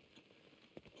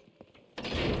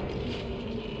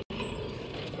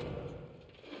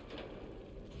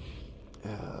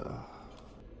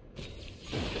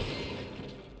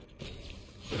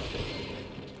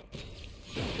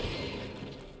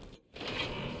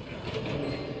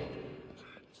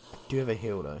 Do you have a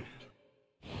heal though?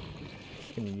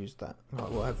 Just gonna use that. Right,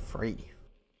 we'll have 3.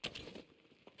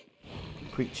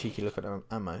 Quick cheeky look at the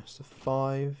ammo. So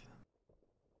 5,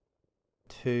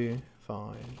 2,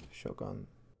 5, shotgun,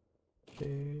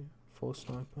 2, 4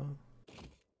 sniper.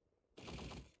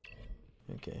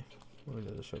 Okay, we'll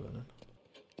do the shotgun then.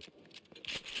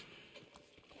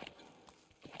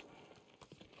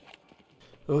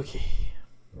 Okay.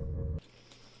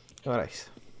 Alright.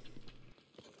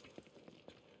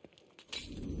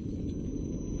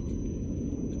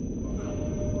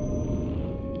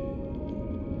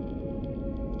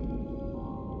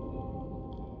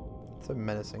 So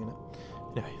menacing, isn't it?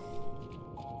 Anyway.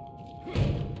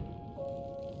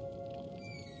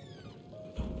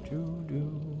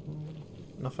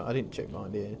 Nothing. I didn't check my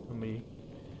idea.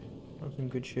 Some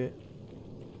good shit.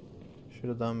 Should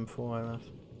have done before I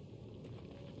left.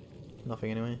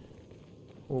 Nothing anyway.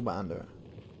 All but under it.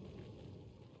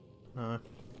 No.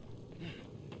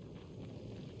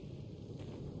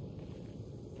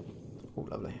 Oh,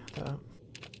 lovely. Take that.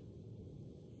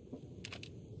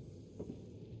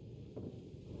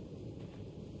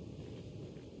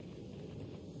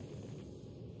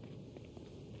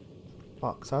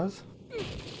 Boxers.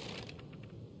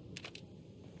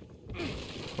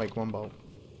 Make 1 bolt.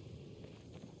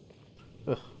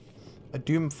 Ugh. I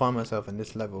do find myself in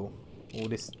this level, or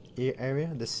this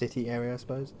area, the city area I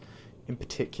suppose, in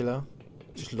particular,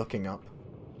 just looking up.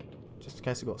 Just in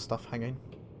case I've got stuff hanging.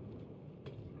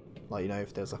 Like, you know,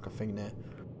 if there's like a thing there.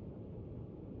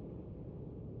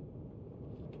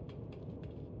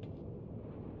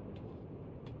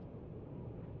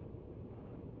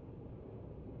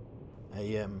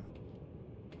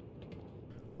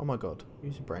 Oh my god,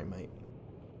 use your brain, mate.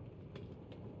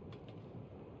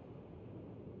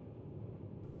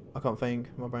 I can't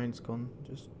think, my brain's gone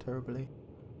just terribly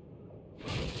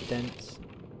dense.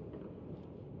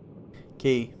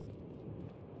 Key.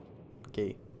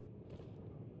 Key.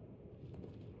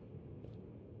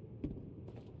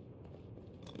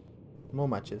 More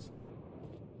matches.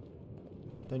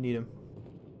 Don't need them.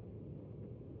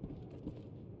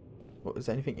 What, is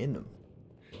there anything in them?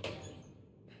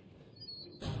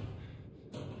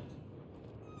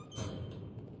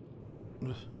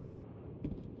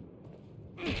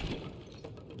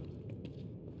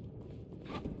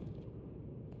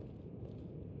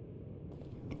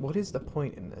 What is the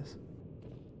point in this?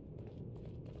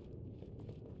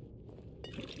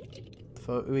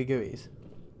 For ooey gooeys? Is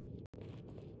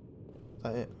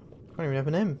that it? I can't even have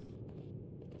an M.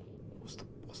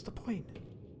 What's the point?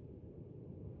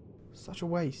 Such a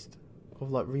waste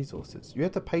of like resources. You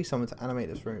have to pay someone to animate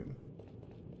this room.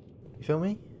 You feel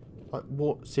me? Like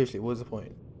what? Seriously, what is the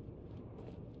point?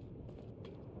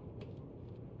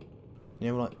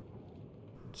 You know, like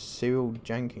serial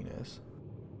jankiness.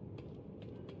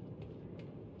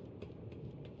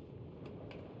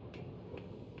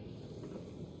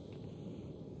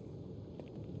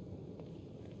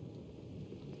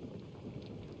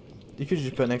 You could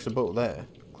just put an extra bottle there,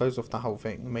 close off the whole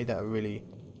thing, made that a really,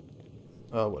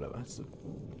 oh whatever. It's a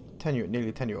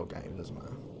nearly 10-year-old game. Doesn't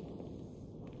matter.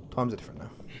 Times are different now.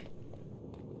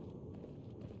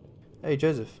 Hey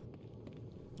Joseph,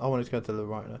 I wanted to go to the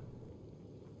right there.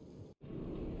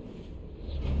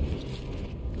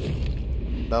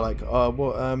 They're like, oh,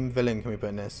 what villain can we put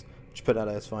in this? Just put that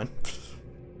there, it's fine.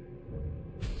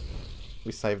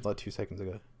 We saved like 2 seconds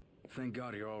ago. Thank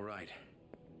God you're all right.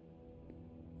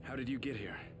 How did you get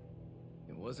here?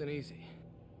 It wasn't easy.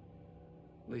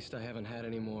 At least I haven't had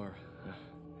any more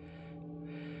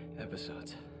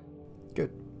episodes.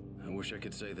 Good. I wish I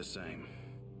could say the same.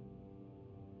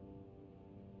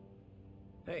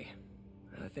 Hey,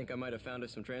 I think I might have found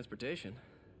us some transportation.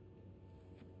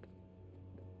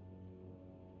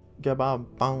 Get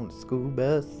about bound school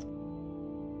bus.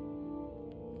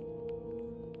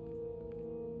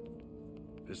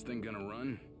 This thing gonna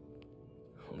run?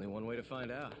 Only one way to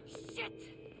find out. Shit!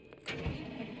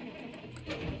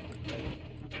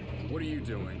 What are you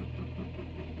doing?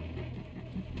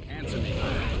 Answer me.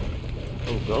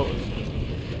 Oh god.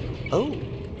 Oh.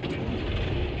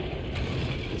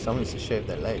 Someone needs to shave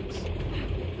their legs.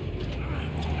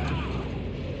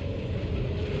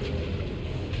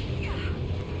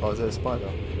 Oh, is there a spider?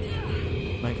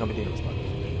 No, it can't be dealing with spiders.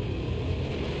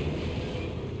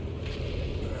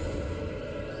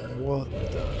 What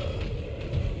the?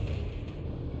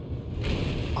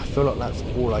 I feel like that's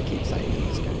all I keep saying in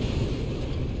this game.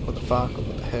 What the fuck?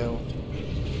 What the hell?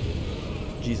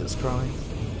 Jesus Christ.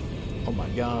 Oh my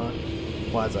god.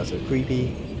 Why is that so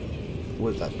creepy?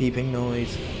 What is that beeping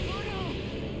noise?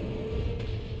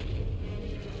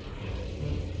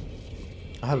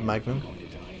 I have a magnum.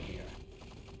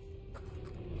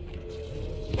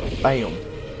 Bam.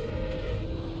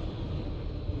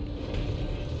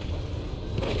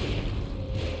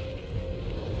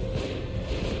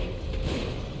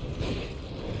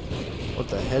 What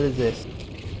the hell is this?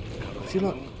 I feel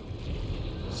like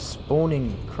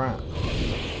spawning crap.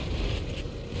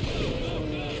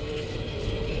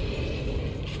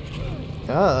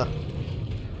 Ah.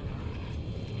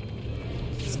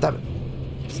 Stab it.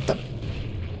 Stab it.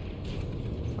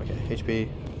 Okay, HP.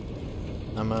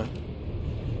 Ammo.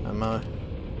 Ammo.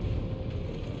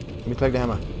 Let me collect the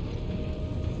hammer.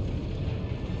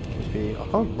 HP. I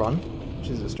can't run, which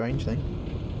is a strange thing.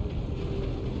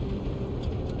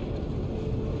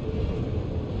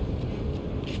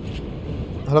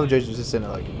 I love Joe's just sitting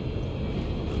there like,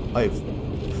 I have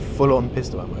full on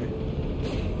pistol ammo.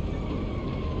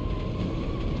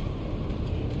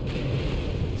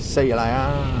 See you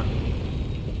later.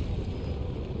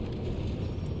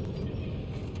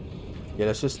 Yeah,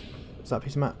 let's just. Is that a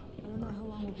piece of map? I don't know how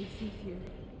long we'll be safe here.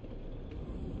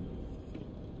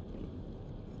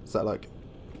 Is that like.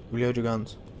 Reload your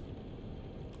guns.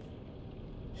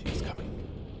 She's coming.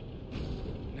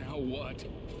 Now what?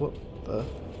 What the?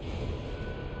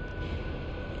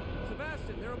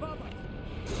 Sebastian, they're above us.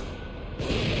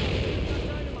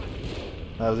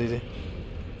 That was easy.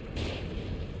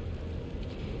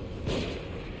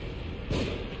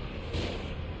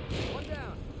 One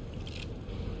down.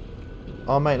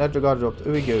 Oh mate, that guard dropped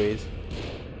ooey gooeyes.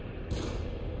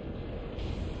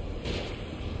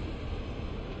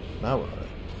 Now what?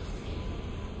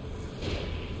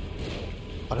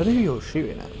 I don't know who you're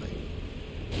shooting at, mate.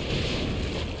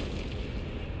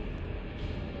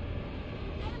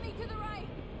 Enemy to the right.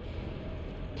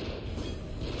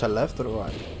 To the left or the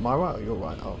right? My right or your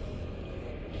right? Oh.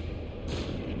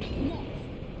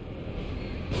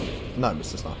 No,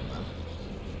 Mr. Sniper Man.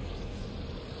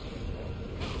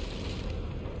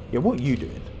 Yeah, what are you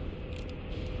doing?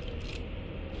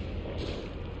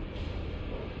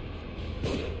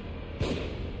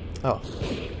 Oh.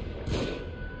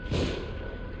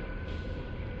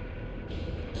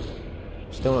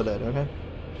 Still not dead, okay?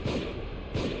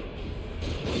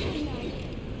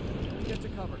 Get to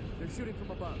cover. They're shooting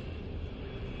from above.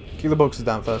 Kick the boxes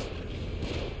down first.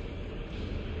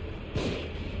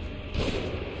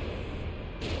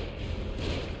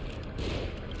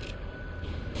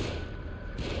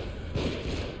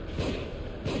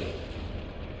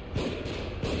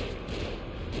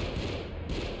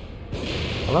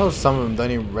 I know some of them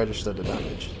don't even register the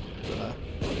damage.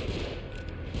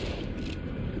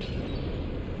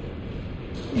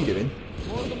 What are you doing?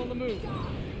 More of them on the move.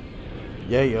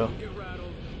 Yeah, yeah. Get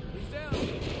rattled. He's down.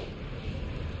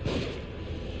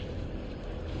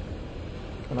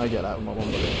 Can I get out with my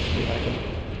one bullet? Yeah, I can.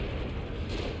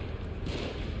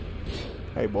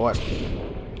 Hey, boy.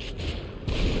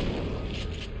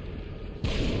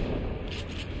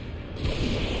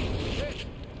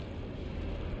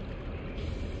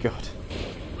 God.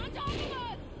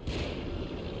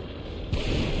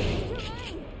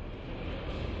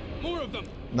 More of them.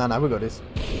 Nah, we got this.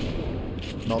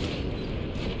 Not.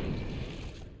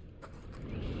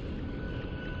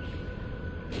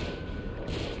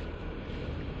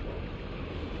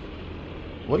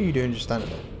 What are you doing just standing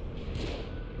there?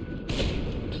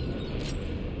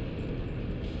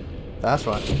 That's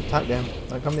right. Attack them.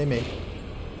 Don't come near me.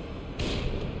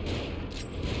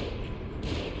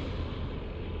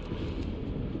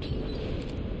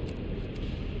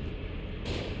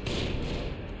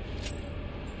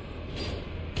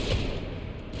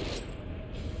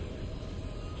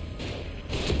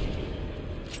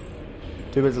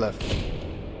 Two bits left.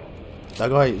 That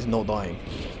guy is not dying.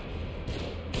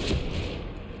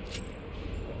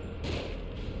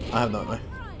 I have no ammo.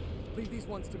 Leave these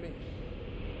ones to me.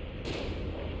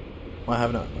 I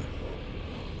have no ammo.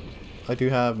 I do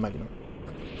have magnum.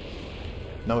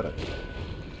 No, I don't.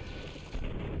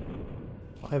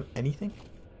 I have anything?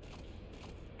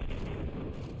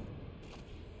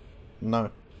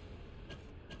 No.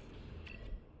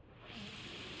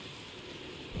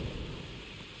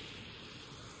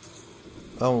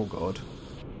 Oh god.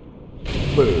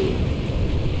 Boom.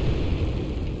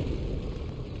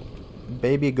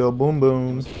 Baby go boom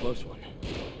boom. Close one.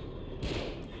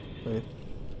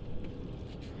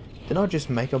 Did I just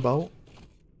make a bolt?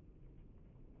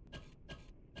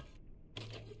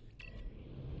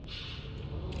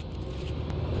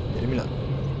 Let me know.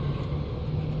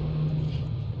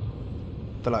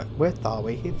 They're like, where are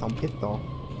we? Hit on pit though.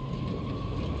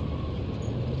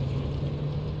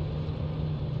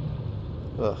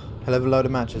 Ugh, hell of a load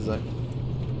of matches though.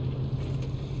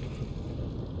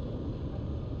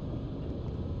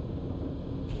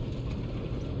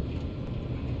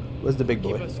 Where's the big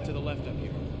boy? Keep us to the left up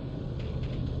here.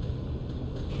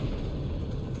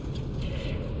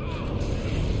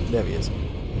 There he is.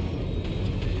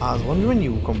 I was wondering when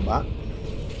you would come back.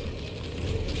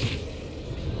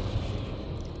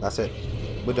 That's it.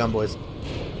 We're done, boys.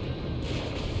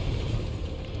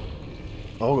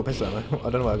 Oh, I got pistol ammo. I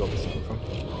don't know where I got pistol ammo from.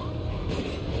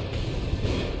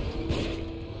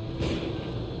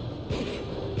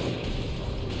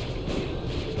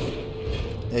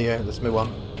 There you go. Let's move on.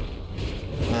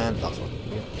 And last one.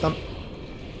 Yeah. Done.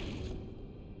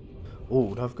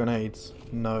 Oh, do I have grenades?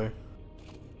 No.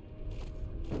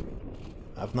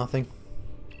 I have nothing.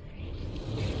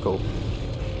 Cool.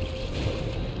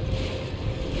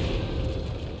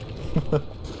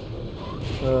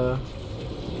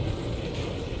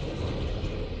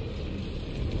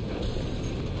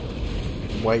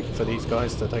 Wait for these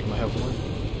guys to take my health away.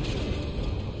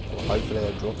 Hopefully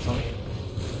they'll drop some.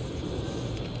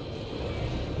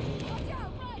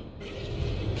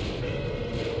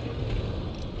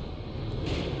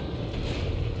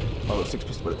 Oh, I've got 6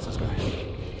 pistol bullets, let's go.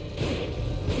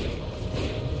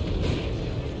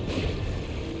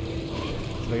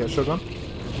 Did I get a shotgun?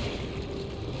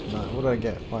 No, what did I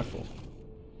get? Rifle.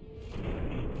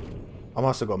 I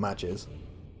must have got matches.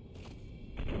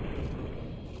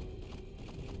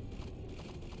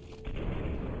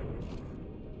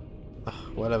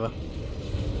 Whatever.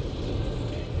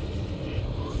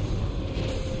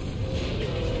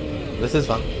 This is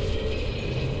fun.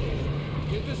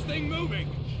 Get this thing moving.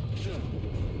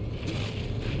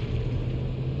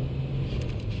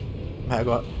 Hey,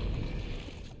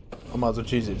 I might as well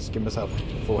choose it. Just give myself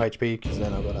full HP because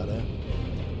then I got out there.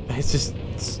 It's just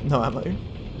no ammo.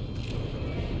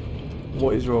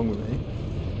 What is wrong with me?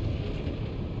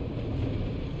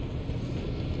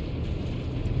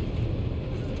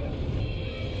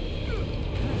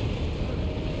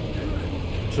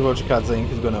 Should watch a cutscene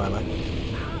because we've got no ammo.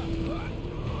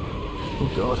 Oh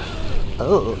god.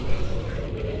 Oh.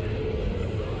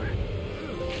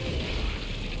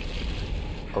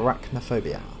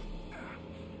 Arachnophobia.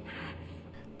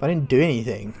 But I didn't do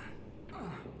anything.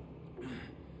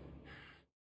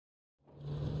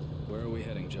 Where are we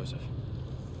heading, Joseph?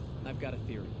 I've got a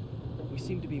theory. We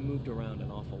seem to be moved around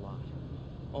an awful lot.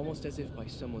 Almost as if by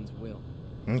someone's will.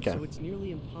 Okay. So it's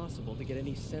nearly impossible to get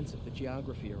any sense of the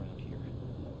geography around here.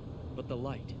 But the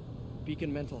light,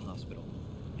 Beacon Mental Hospital,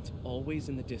 it's always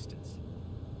in the distance.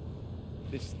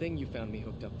 This thing you found me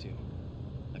hooked up to,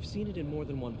 I've seen it in more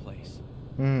than one place.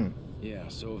 Yeah,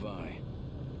 so have I.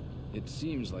 It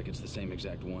seems like it's the same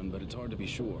exact one, but it's hard to be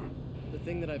sure. The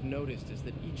thing that I've noticed is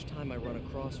that each time I run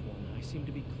across one, I seem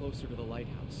to be closer to the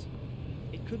lighthouse.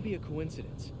 It could be a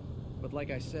coincidence, but like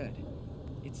I said,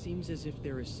 it seems as if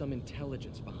there is some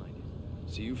intelligence behind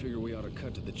it. So you figure we ought to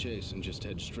cut to the chase and just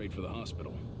head straight for the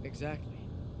hospital? Exactly.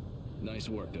 Nice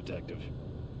work, Detective.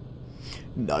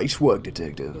 Nice work,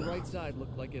 Detective. The right side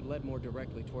looked like it led more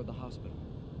directly toward the hospital.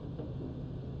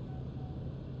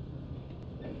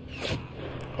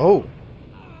 Oh.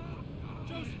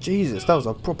 Jesus, that was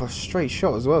a proper straight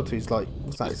shot as well to his, like,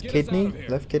 what's that, his kidney?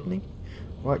 Left kidney?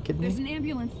 Right kidney? There's an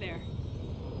ambulance there.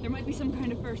 There might be some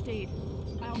kind of first aid.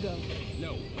 I'll go.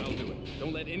 No, I'll do it.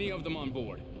 Don't let any of them on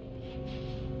board.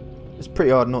 It's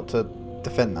pretty hard not to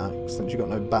defend that since you got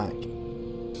no back.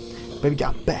 Baby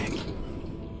got back.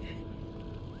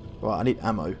 Right, I need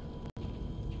ammo.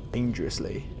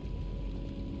 Dangerously.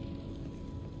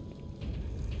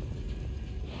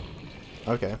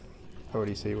 Okay. I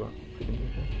already see what I can do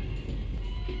here.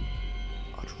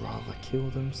 I'd rather kill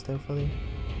them stealthily.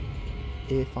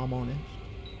 If I'm honest.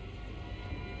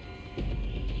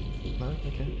 No?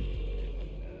 Okay.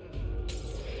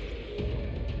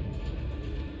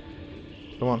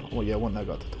 Come on. Oh yeah, one that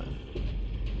got to turn.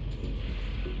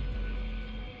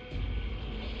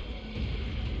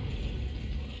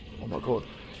 Oh my god.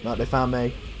 No, they found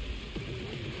me.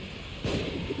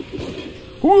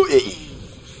 Whoo-ee!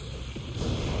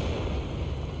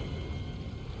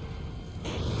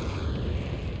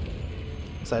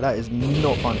 So that is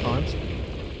not fun times.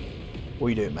 What are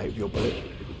you doing, mate, with your bullet?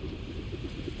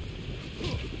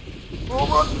 Oh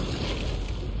run!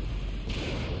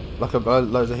 Like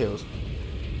loads of heals.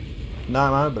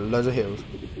 No man, but loads of heals.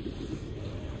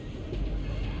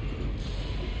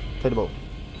 Take the ball.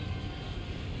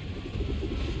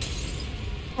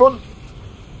 Run!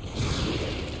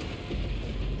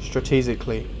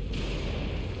 Strategically.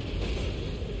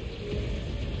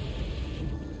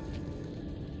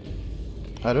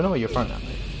 I don't know what you're throwing at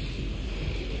me.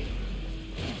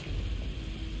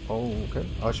 Oh, okay.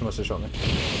 Oh, she must have shot me.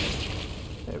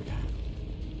 There we go.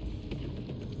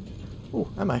 Oh,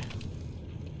 ammo.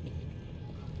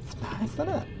 It's nice, isn't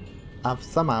it? I've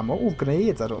some ammo. Oh,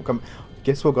 grenades. I don't come.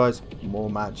 Guess what, guys? More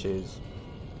matches.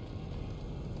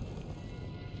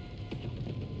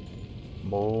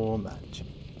 More matches.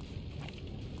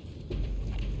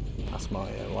 That's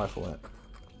my rifle, isn't it?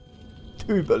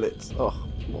 2 bullets. Oh.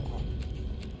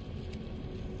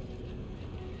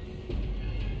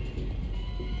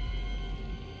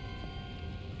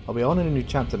 I'll be on in a new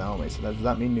chapter now, mate, so does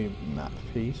that mean new map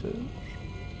pieces?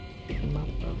 Map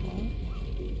level?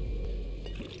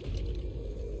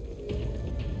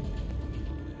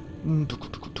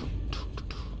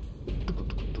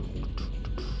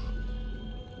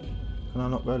 Can I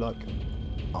not go, like,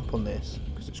 up on this?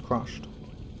 Because it's crushed.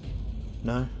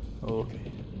 No? Oh,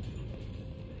 okay.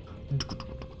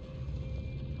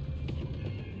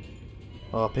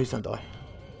 Oh, please don't die.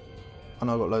 I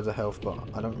know I've got loads of health, but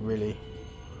I don't really...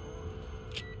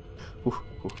 Ooh,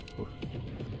 ooh, ooh.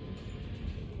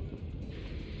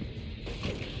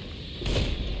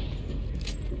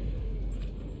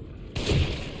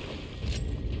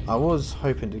 I was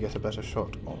hoping to get a better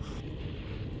shot off.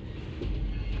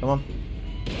 Come on.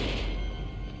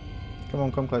 Come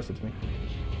on, come closer to me.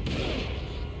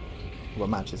 I've got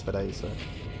matches for days, so...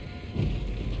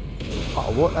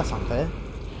 Oh, what? That's unfair.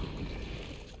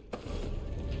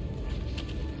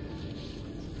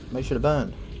 Make sure to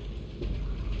burn.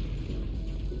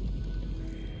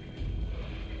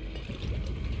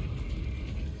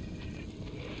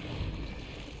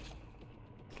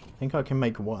 I think I can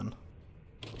make one.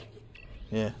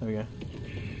 Yeah, there we go.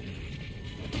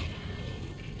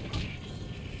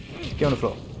 Get on the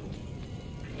floor.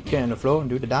 Get on the floor and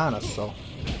do the dinosaur.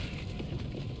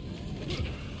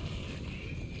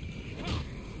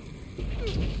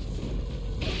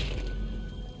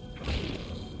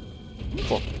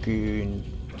 Fucking...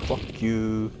 Fuck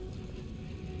you.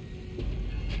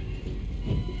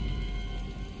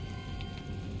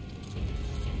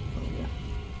 Okay.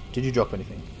 Did you drop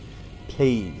anything?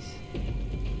 Please.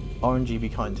 RNG, be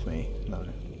kind to me. No.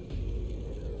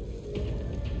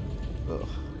 Ugh.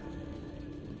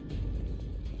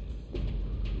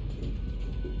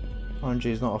 RNG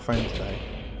is not a friend today.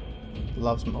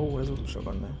 Loves me. Oh, there's a little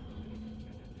shotgun there.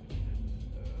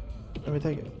 Let me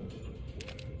take it.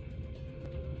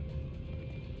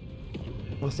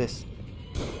 What's this?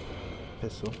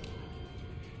 Pistol.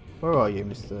 Where are you,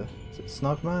 Mr. Is it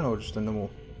Sniper Man or just a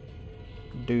normal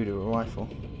dude with a rifle?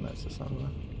 No, it's a Sniper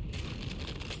Man.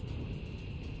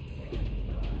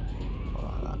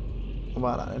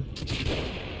 What about that then?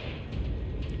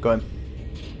 Got him.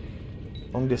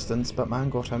 Long distance, but man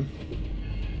got him.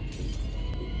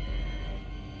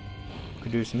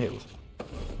 Could do some heals.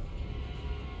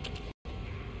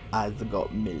 I've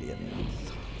got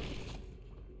millions.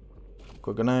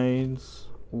 Got grenades.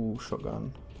 Ooh,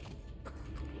 shotgun.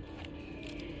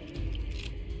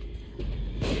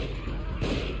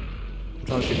 I'm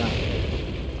trying to shoot down.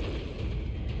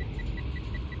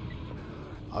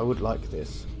 I would like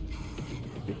this.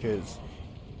 Because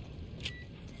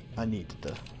I need to.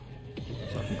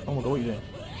 So I can, oh my god, what are you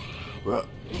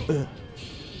doing?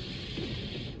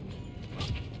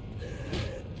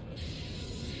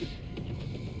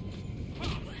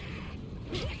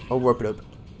 I'll rope it up.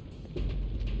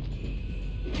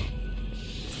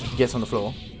 He gets on the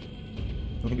floor.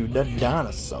 We can do that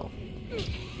dinosaur.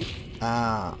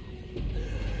 Ah.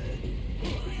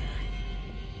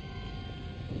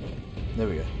 There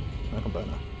we go. I can burn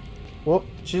her. What?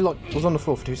 She like was on the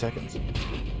floor for 2 seconds.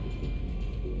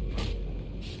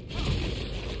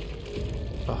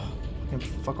 Oh,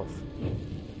 fuck off.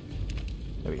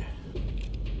 There we go.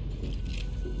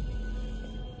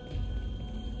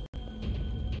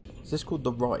 Is this called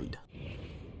the ride?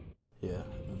 Yeah,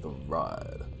 the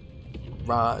ride.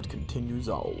 Ride continues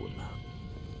on.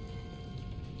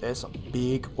 There's some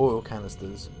big oil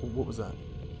canisters. Oh, what was that?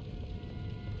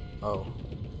 Oh.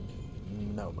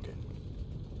 No, okay.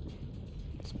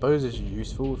 Suppose it's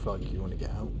useful if like you want to get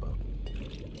out, but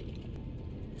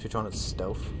if you're trying to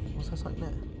stealth, what's that like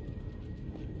there?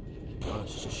 Oh,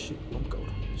 it's just shit. Oh god,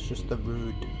 it's just the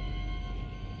road.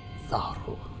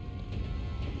 Zaro.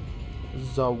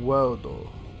 Zaweldo.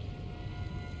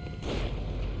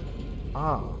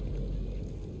 Ah,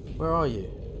 where are you?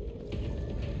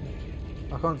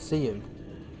 I can't see him.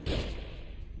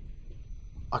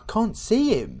 I can't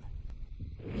see him.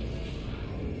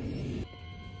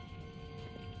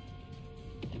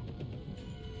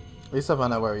 At least I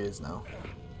found out where he is now.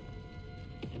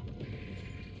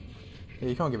 Yeah,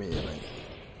 you can't give me the earring.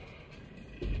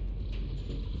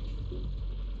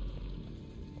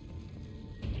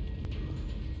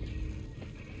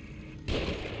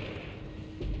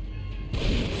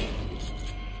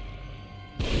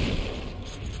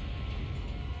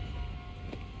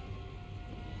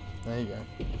 There you go.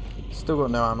 Still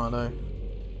got no ammo though.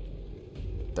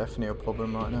 Definitely a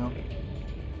problem right now.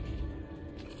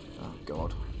 Oh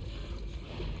god.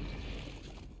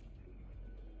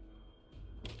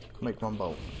 Make one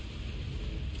bolt.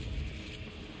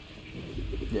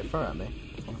 Yeah, throw it at me.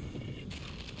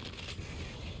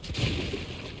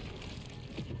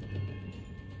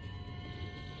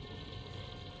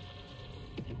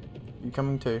 You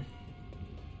coming too?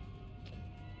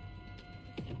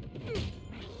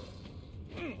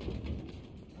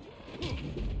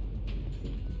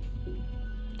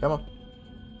 Come on.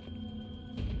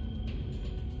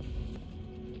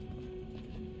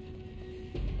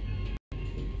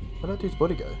 Where'd that dude's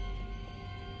body go?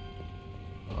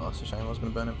 Oh, that's a shame. I was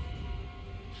going to burn him.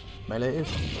 Melee it is.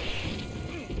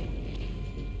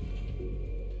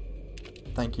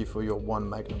 Thank you for your one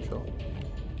magnum shot.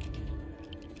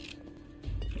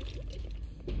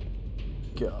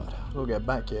 God, we'll get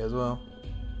back here as well.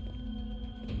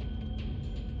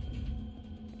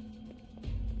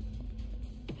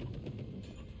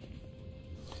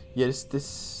 Yeah,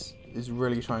 this is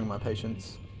really trying my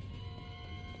patience.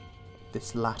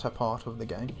 This latter part of the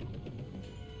game.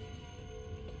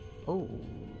 Oh,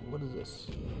 what is this?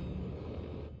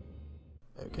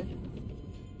 Okay.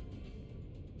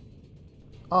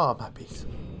 Ah, back piece.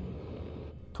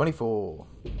 24.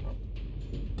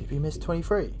 Did we miss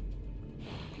 23?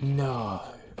 No.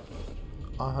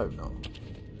 I hope not.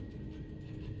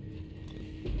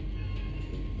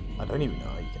 I don't even know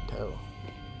how you can tell.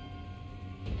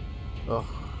 Ugh,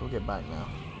 we'll get back now.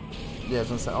 Yeah, I was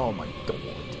gonna say, oh my god.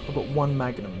 I've got one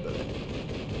magnum bullet.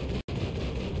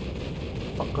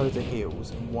 Fuck loads of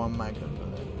heals and one magnum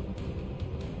bullet.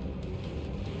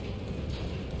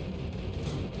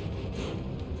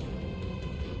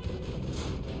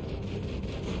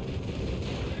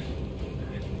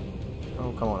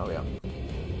 Oh, come on, hurry up.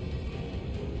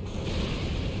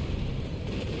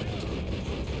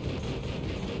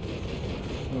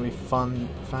 It's gonna be fun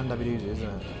WDs, isn't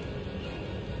it?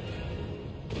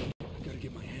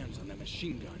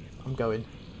 Machine gun. I'm going.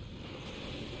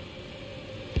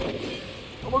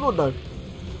 Oh my god, no.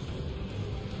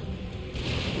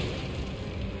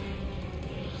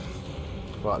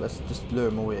 Right, let's just lure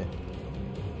him all here.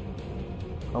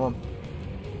 Come on.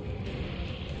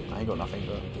 I ain't got nothing,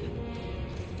 but...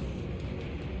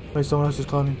 Wait, someone else is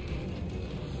climbing.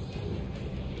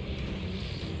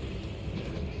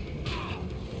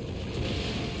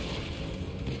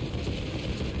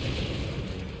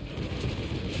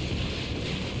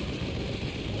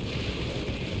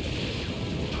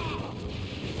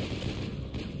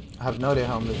 I have no idea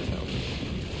how I'm losing health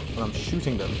when I'm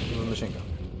shooting them with a machine gun.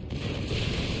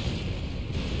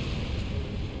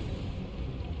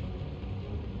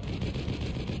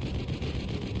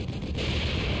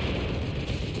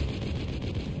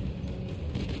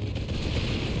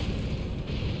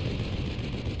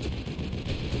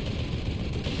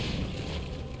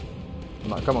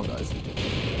 I'm like, come on guys.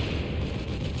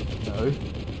 No.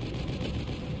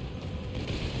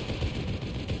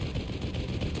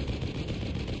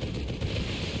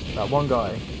 That one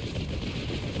guy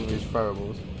with his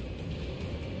throwables.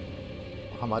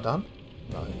 Am I done?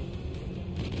 No.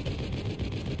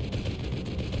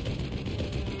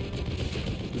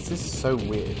 This is so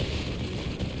weird.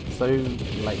 So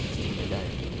late in the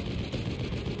game.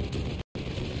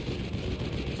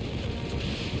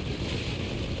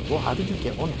 Well, how did you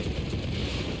get on here?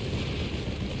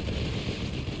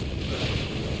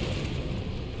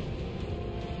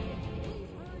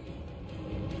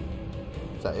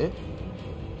 Is that it?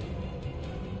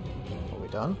 Are we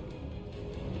done?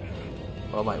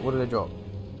 Oh mate, what did they drop?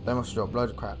 They must have dropped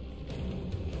loads of crap.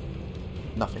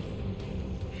 Nothing.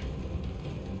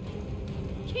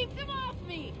 Keep them off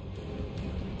me!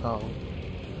 Oh.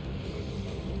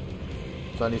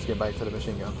 So I need to get back to the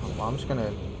machine gun. Well, I'm just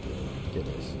gonna get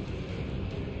this.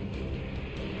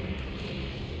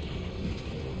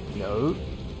 No.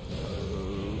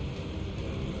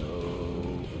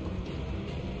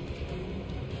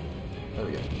 There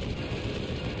we go.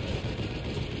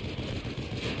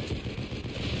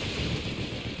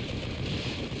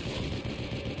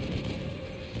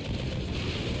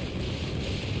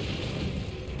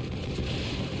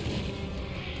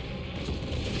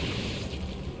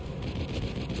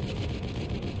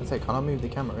 say, can I move the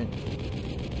camera in?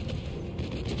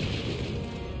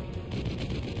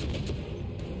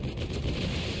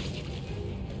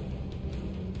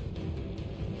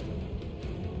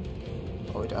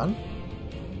 Are we done?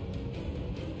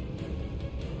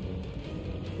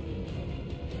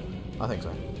 I think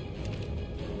so.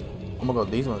 Oh my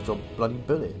god, these ones drop bloody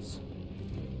bullets.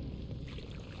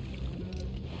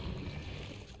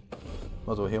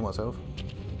 Might as well heal myself.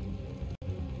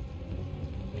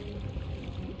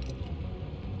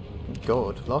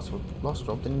 God, last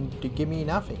drop didn't give me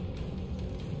nothing.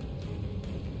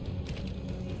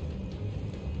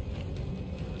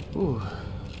 Ooh.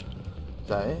 Is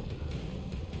that it?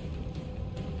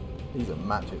 These are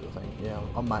matches, I think. Yeah,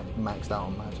 I'm maxed out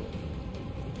on magic.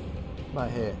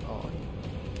 Right here. Oh.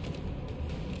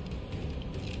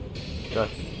 Go.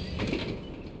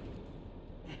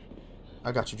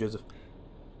 I got you, Joseph.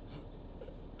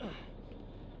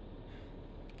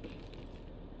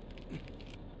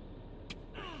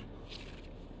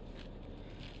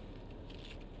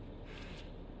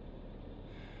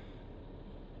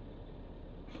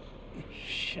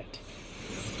 Shit.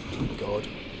 God.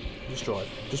 Just drive.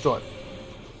 Just drive.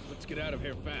 Let's get out of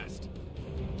here fast.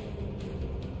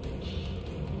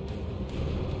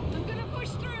 I'm gonna push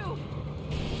through.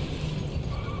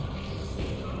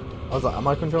 I was like, am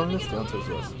I controlling this? The answer is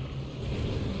yes.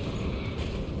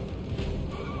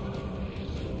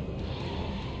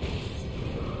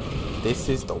 This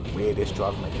is the weirdest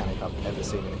driving mechanic I've ever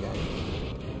seen in a game.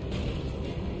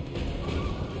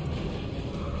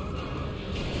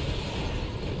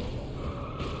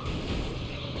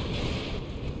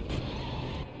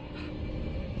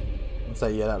 I'd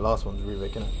say, yeah, that last one's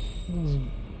Ruvik, isn't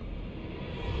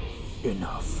it?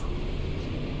 Enough.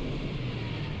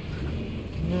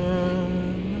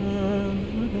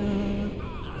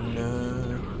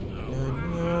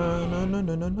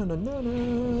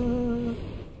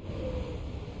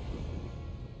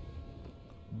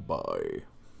 Bye.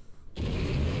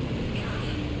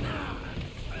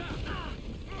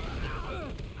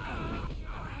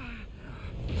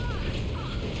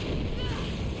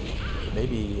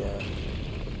 Maybe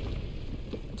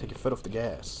take your foot off the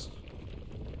gas.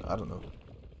 I don't know.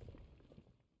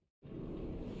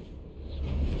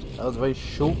 That was a very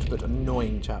short but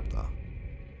annoying chapter.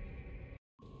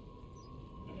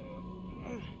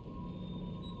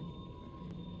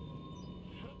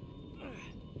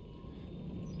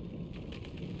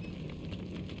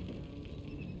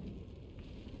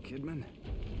 Kidman?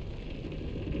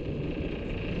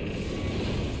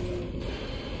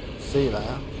 See you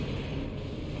there.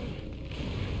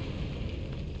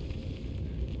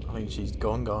 I think she's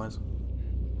gone, guys.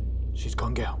 She's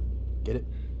gone, gal. Get it?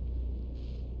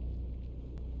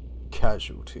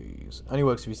 Casualties. Only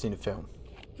works if you've seen a film.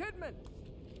 Kidman!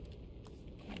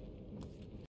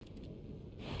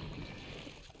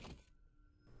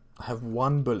 I have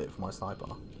one bullet for my sniper.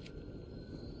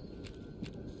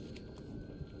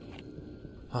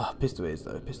 Ah, pistol is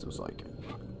though. Pistol's like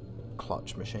a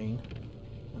clutch machine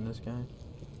in this game.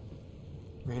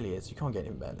 Really is. You can't get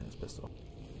any better than this pistol.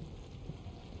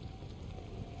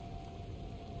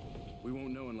 We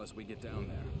won't know unless we get down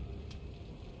there.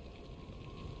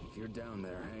 If you're down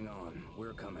there, hang on.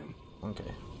 We're coming.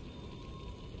 Okay.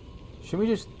 Should we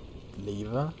just leave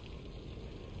her?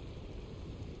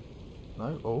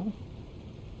 No? Oh?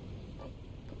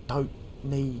 Don't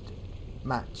need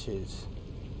matches.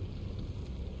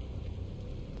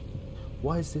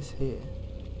 Why is this here?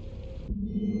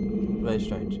 Very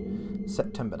strange.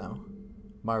 September now.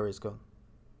 Myra is gone.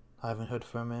 I haven't heard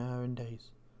from her in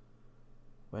days.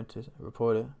 Went to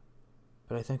report it,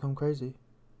 but I think I'm crazy.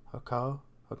 Her car,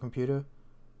 her computer,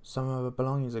 some of her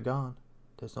belongings are gone.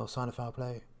 There's no sign of foul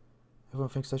play. Everyone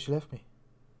thinks that she left me.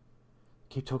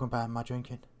 Keep talking about my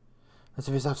drinking, as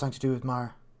if it's have something to do with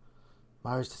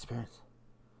Myra's disappearance.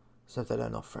 Except that they're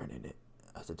not threatening it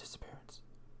as a disappearance.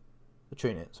 They're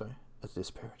treating it, sorry, as a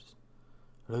disappearance.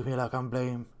 They look at me like I'm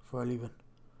blamed for her leaving,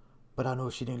 but I know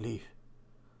she didn't leave.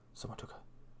 Someone took her.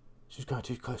 She was going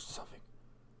too close to something.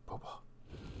 Papa.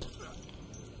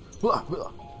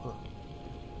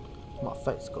 My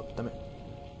face, god damn it.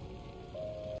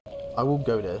 I will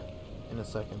go there in a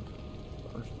second.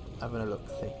 I'm just having a look,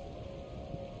 see.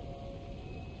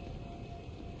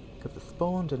 Could have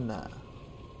spawned in there.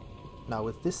 Now,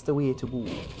 is this the way to go?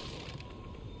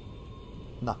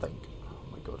 Nothing. Oh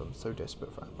my god, I'm so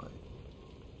desperate for that, mate.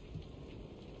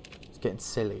 It's getting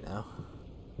silly now.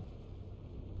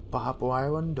 Barbed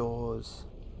wire on doors.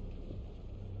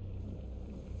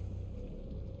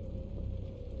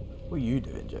 What are you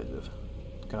doing, Joseph?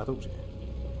 Can I talk to you?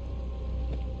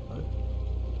 No?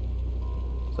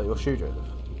 Is that your shoe,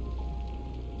 Joseph?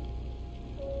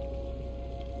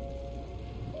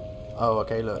 Oh,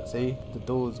 okay, look, see? The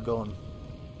door's gone.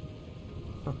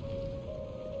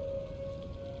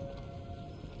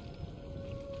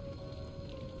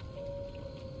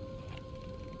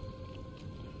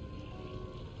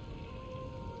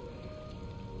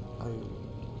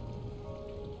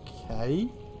 Okay.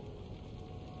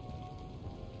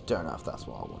 Don't know if that's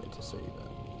what I wanted to see,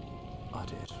 but I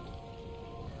did.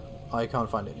 I can't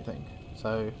find anything,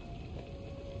 so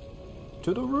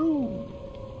to the room.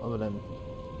 Other than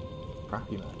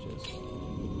crappy matches.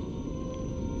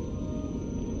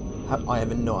 I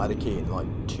haven't not had a key in like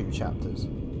 2 chapters.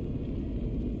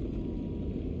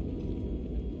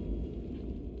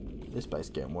 This place is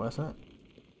getting worse, isn't it?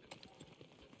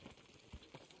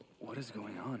 What is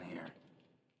going on here?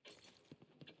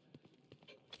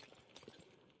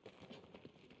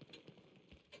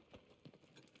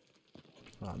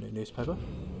 Right, new newspaper.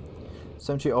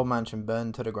 70-year-old mansion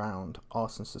burned to the ground.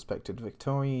 Arson suspected.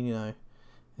 Victoriano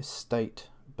estate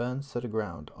burns to the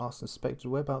ground. Arson suspected.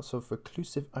 Whereabouts of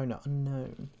reclusive owner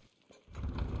unknown.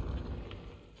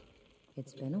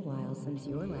 It's been a while since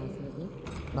your last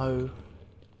visit. No,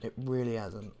 it really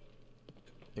hasn't.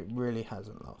 It really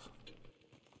hasn't, love.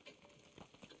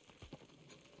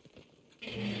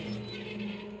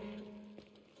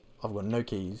 I've got no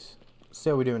keys. See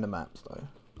how we do in the maps, though.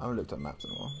 I haven't looked at maps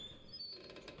in a while.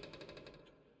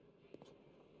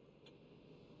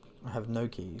 I have no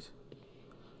keys.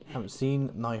 I haven't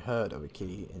seen nor heard of a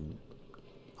key in,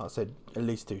 I said, at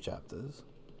least 2 chapters.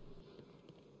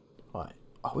 Right.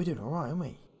 Oh, we're doing alright, aren't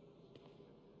we?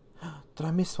 Did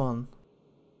I miss one?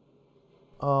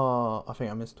 Oh, I think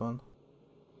I missed one.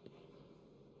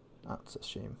 That's a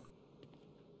shame.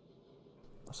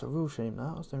 That's a real shame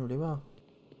now. I was doing really well.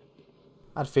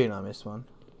 I had a feeling I missed one.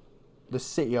 The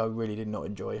city I really did not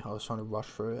enjoy. I was trying to rush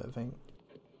through it, I think.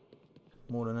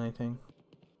 More than anything.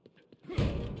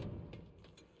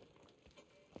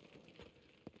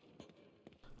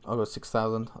 I got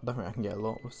 6,000. I don't think I can get a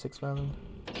lot with 6,000.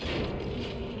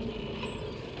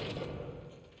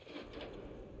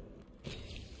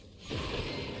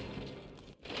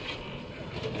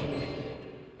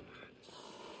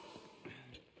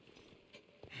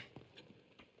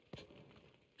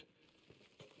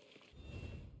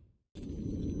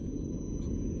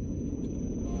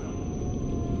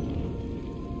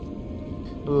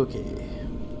 Okay,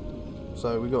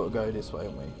 so we got to go this way,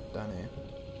 haven't we? Down here.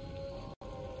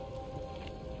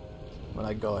 Well,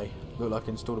 that guy looked like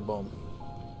he installed a bomb.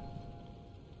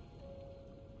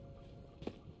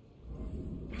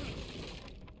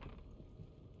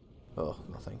 Oh,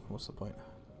 nothing. What's the point?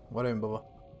 Why don't bother?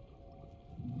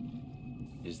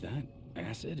 Is that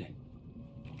acid?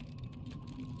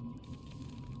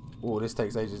 Oh, this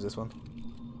takes ages, this one.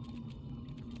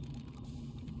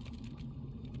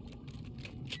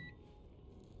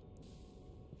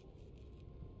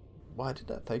 Why did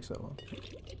that take so long?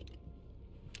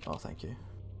 Oh, thank you.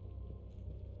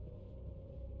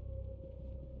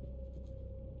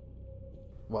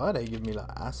 Why are they giving me like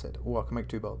acid? Oh, I can make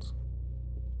 2 bolts.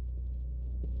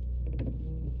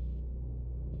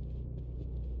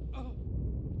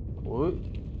 What?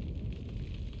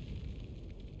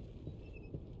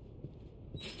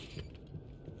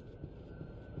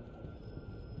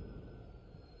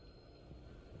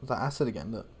 Was that acid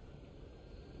again? Look.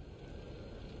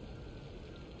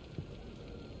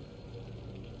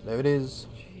 There it is.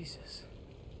 Jesus.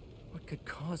 What could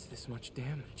cause this much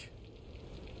damage?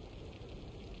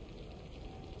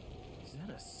 Is that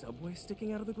a subway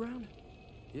sticking out of the ground?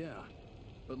 Yeah,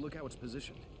 but look how it's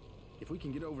positioned. If we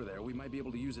can get over there, we might be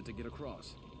able to use it to get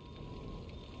across.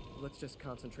 Let's just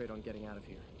concentrate on getting out of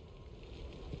here.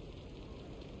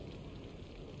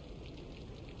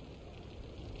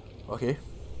 Okay.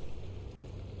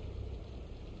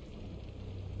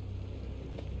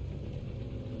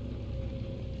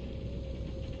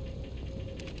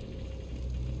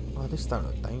 Oh, this don't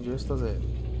look dangerous, does it?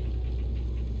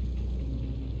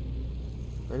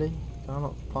 Really? Can I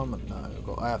not climb it?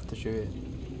 No, I have to shoot it.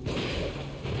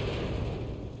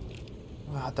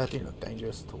 Ah, that didn't look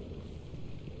dangerous at all.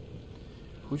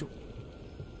 Who's you?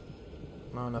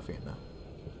 No, nothing in there.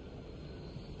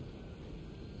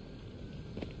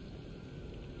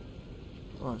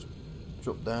 Right, let's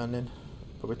drop down then.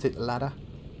 Probably take the ladder,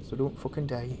 so don't fucking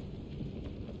die.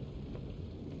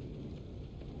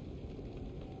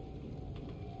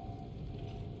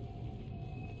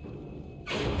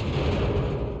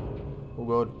 Oh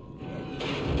god.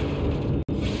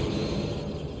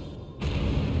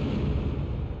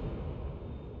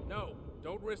 No,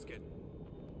 don't risk it.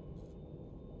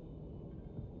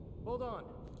 Hold on.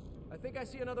 I think I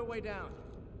see another way down.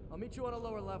 I'll meet you on a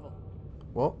lower level.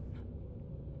 What?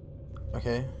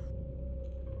 Okay.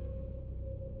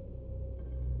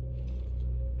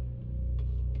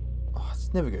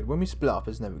 It's never good. When we split up,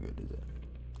 it's never good, is it?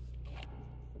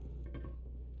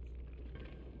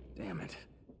 Damn it.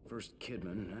 First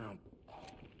Kidman, now...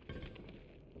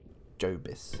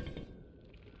 Jobis.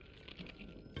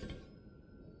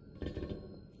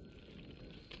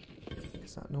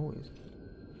 What's that noise?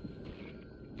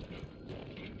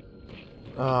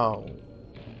 Oh.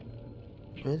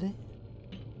 Really?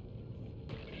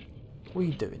 What are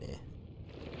you doing here?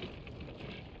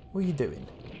 What are you doing?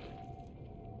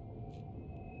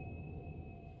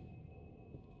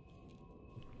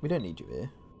 We don't need you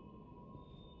here.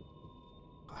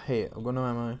 Hey, I've got no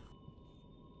ammo.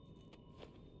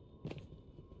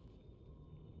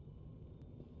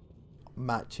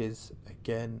 Matches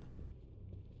again.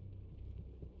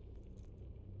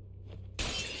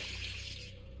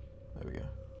 There we go.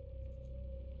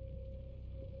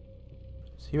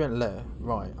 So he went left.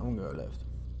 Right, I'm gonna go left.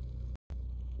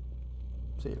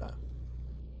 See you later.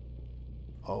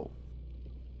 Oh.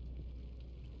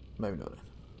 Maybe not then.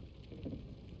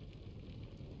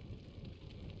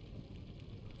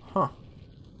 Huh.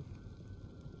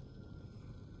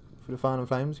 For the final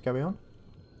flames, carry on.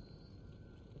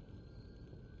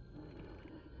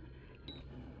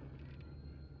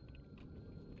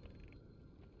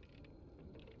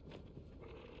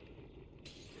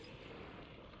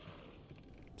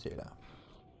 See you later.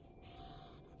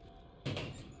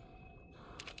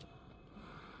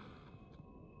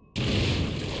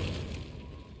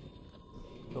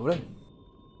 Lovely.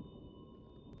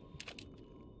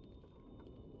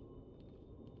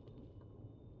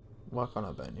 Why can't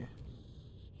I burn you?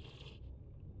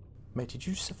 Mate, did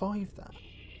you survive that?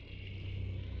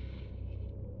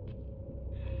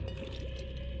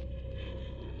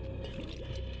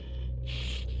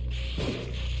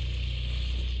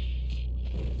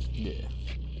 Yeah.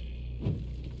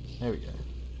 There we go.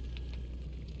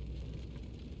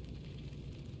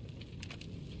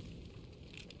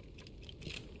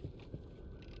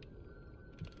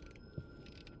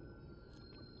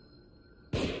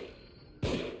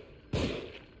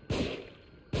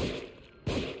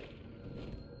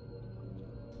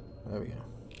 There we go.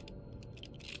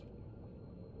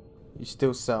 You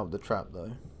still set up the trap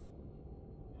though.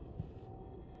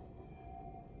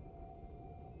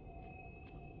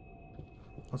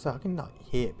 What's that? I can like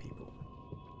hear people.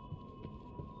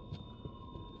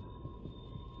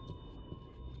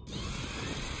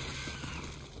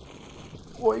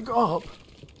 Wake up!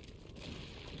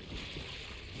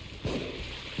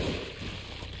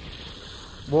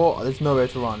 What? There's nowhere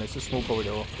to run. It's a small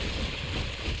corridor.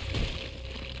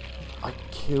 I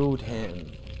killed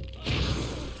him.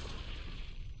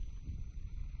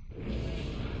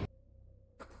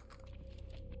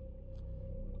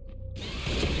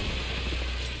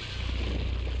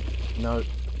 No.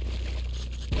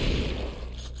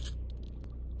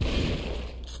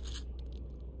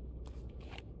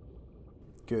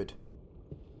 Good.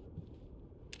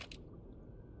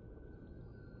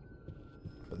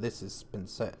 But this has been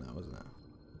set now, isn't it?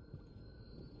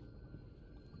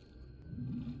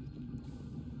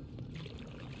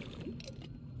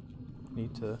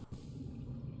 Need to...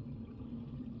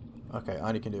 Okay, I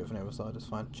only can do it from the other side, that's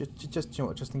fine. Just you know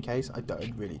what, just in case, I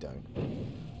really don't.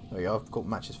 There we go, I've got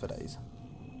matches for days.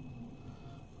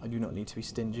 I do not need to be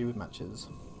stingy with matches.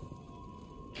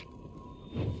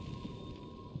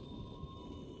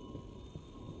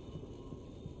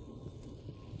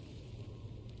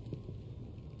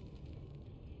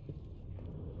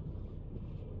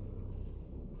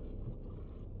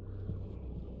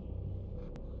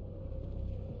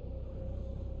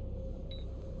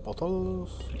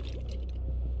 Bottles.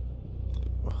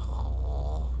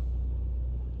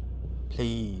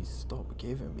 Please stop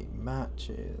giving me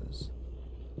matches.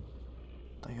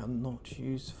 They are not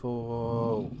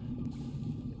useful.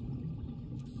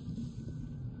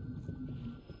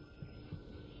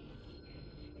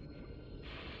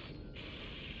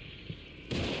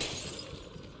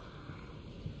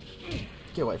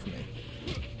 Get away from me.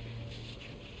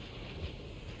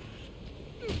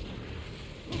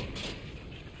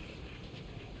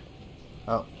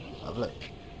 Oh, lovely.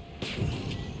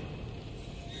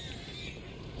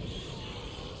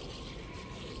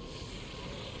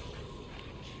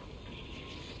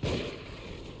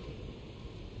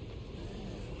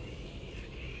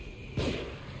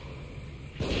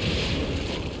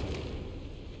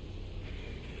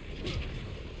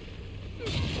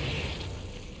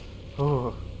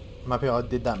 Oh, I'm happy I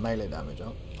did that melee damage.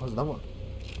 Oh, what's that one?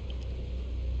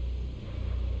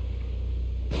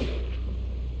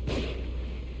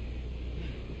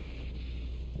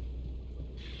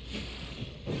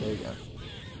 There you go.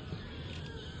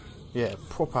 Yeah,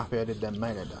 proper happy I did that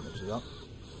melee damage. Is that?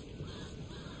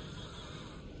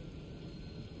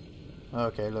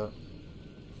 Okay, look.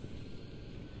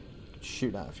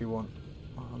 Shoot that if you want.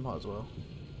 Oh, I might as well.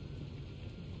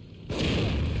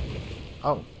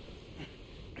 Oh.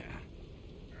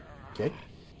 Okay.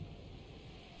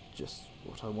 Just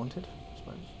what I wanted, I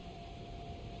suppose.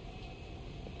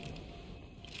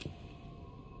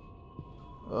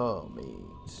 Oh, meat.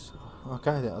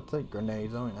 Okay, I'll take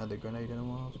grenades. I haven't had a grenade in a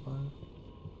while, I suppose.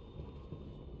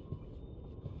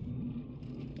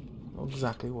 Not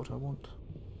exactly what I want.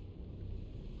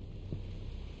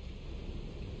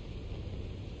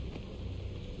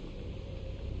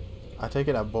 I take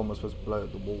it that bomb was supposed to blow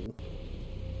at the wall.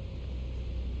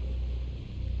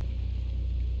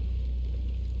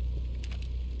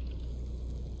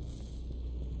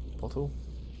 Bottle?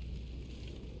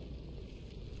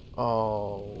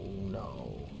 Oh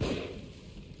no.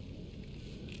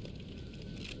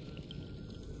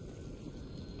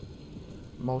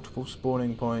 Multiple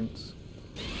spawning points.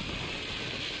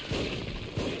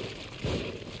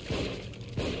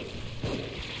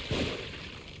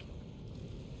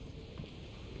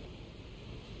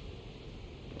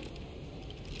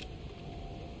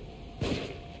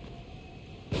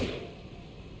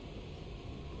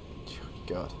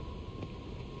 God.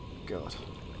 God.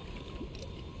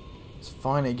 It's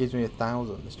fine, it gives me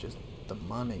 1,000, it's just the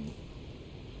money.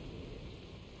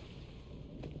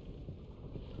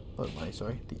 Oh, money,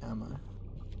 sorry, the ammo.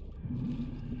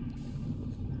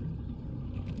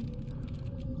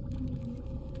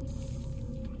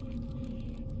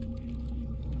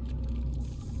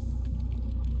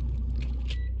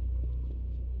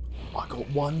 I got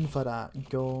 1 for that,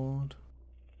 God.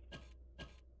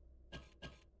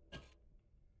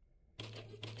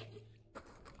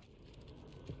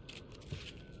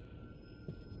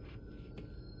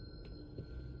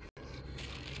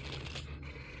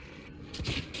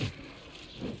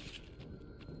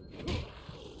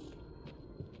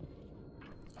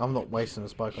 I'm not wasting a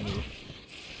spike on you.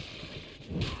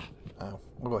 Ow.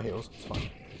 I've got heals, it's fine.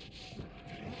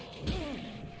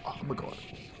 Oh my god.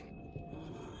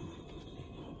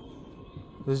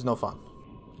 This is not fun.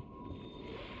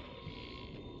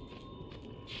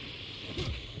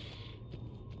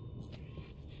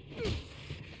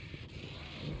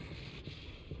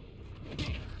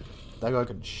 That guy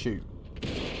can shoot.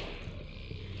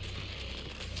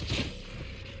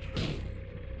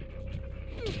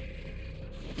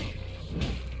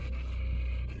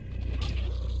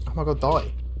 Oh my god,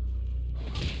 die.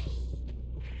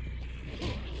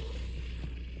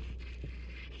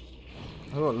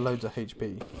 I've got loads of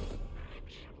HP.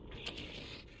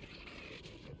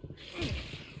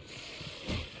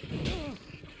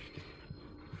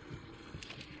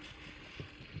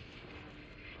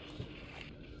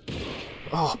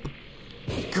 Oh,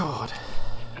 God.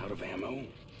 Out of ammo?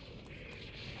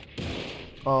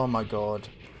 Oh my god.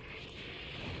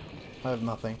 I have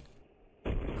nothing.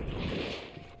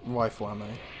 Rifle ammo.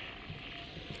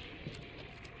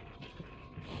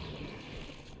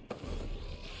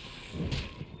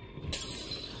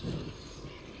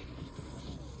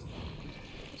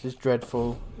 This is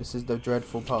dreadful. This is the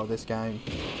dreadful part of this game.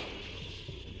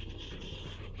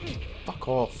 Fuck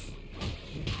off.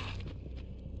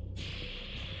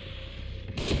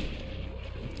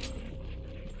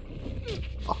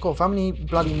 Fuck off. How many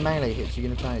bloody melee hits are you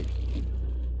gonna take?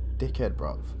 Dickhead,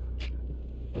 bruv.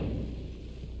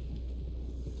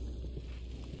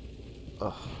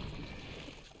 Ugh.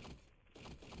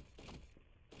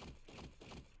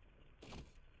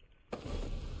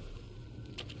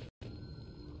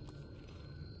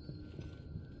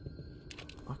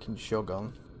 Fucking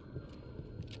shotgun.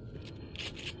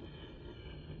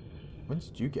 When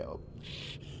did you get up?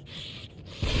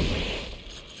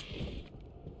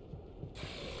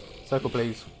 Circle,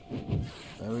 please.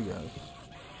 There we go.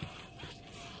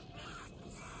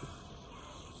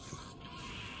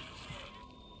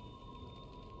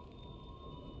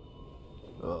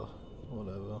 Ugh,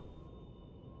 whatever.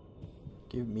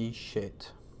 Give me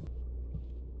shit.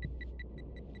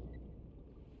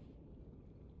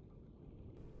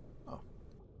 Oh.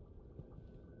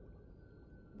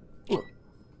 Ooh.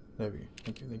 There we go.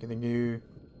 Thank you, thank you, thank you.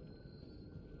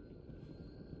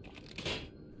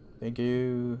 Thank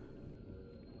you.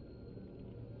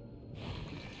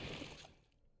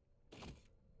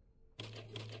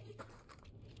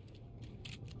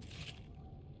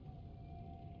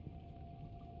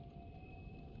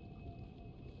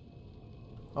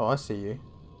 Oh, I see you.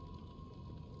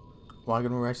 Why am I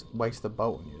going to waste the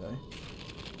bolt on you, though?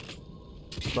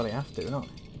 Bloody have to, don't I?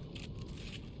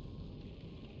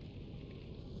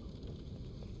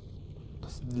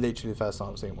 That's literally the first time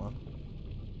I've seen one.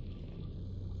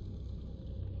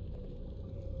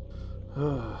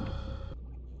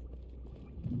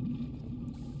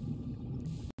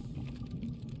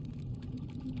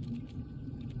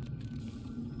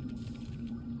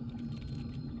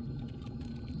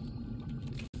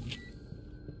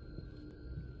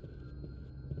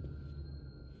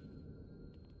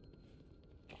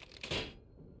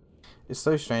 It's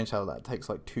so strange how that takes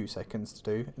like 2 seconds to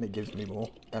do, and it gives me more,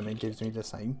 and it gives me the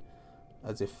same,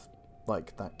 as if,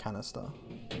 like, that canister.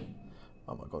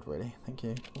 Oh my god, really? Thank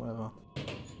you. Whatever.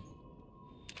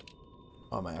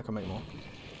 Oh mate, I can make more.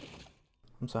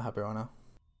 I'm so happy right now.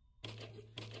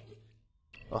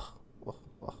 Oh, oh,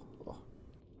 oh, oh.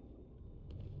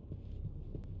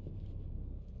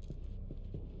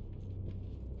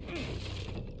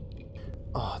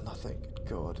 Oh, nothing.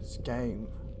 God, it's a game.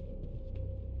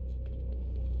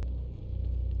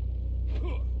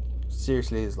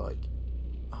 Seriously is like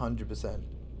 100%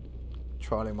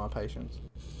 trialing my patience.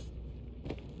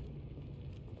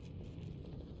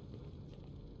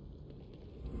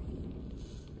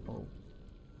 Oh.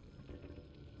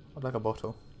 I'd like a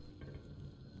bottle.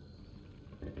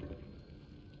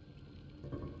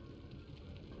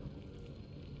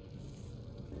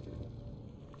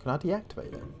 Can I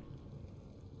deactivate it?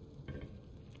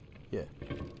 Yeah.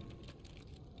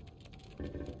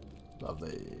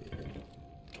 Lovely.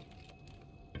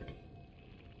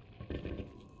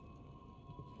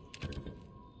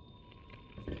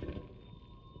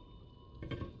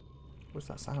 What's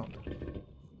that sound?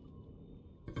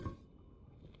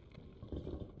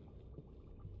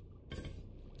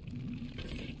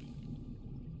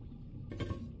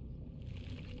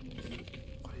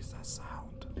 What is that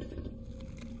sound?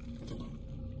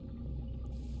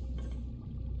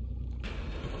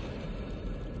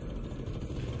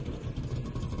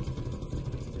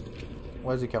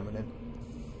 Where's he coming in?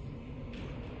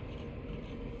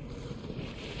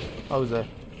 Oh, he's there.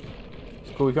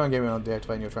 It's cool, we can't get me on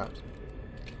deactivating your traps.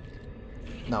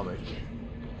 Now move.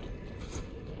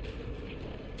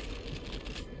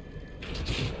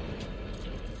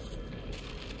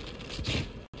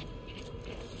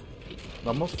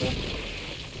 Almost there.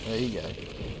 There you go.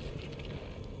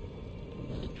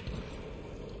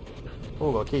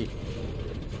 Oh, got a key.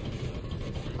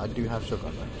 I do have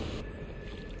shotgun though.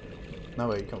 Now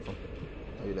where you come from?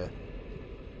 Are you there?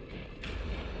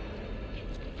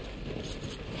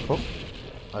 Oh,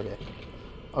 okay.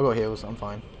 I got heals, I'm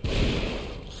fine.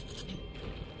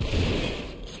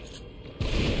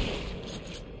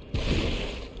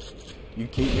 You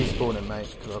keep respawning,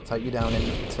 mate, because I'll take you down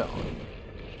in time.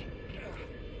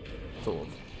 Sort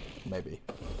of. Maybe.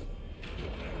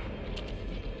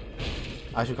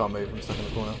 I actually can't move, I'm stuck in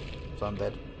the corner, so I'm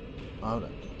dead. Oh no,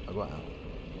 I got out.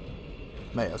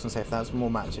 Mate, I was gonna say, if that's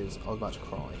more matches, I was about to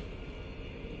cry.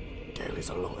 There is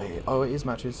a lot here. Oh, it is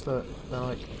matches. Look, they're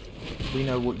like, we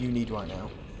know what you need right now.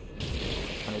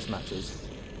 And it's matches.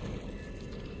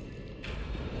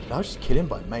 Did I just kill him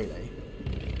by melee?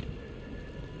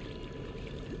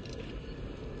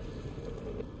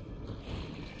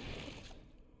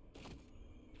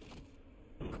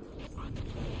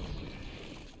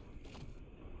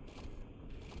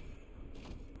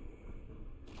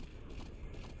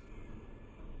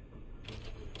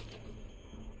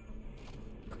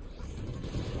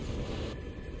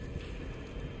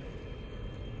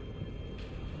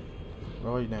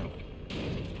 Where are you now?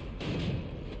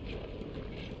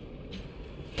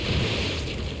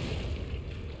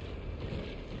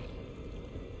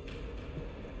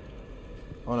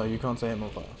 Oh no, you can't say him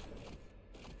on fire.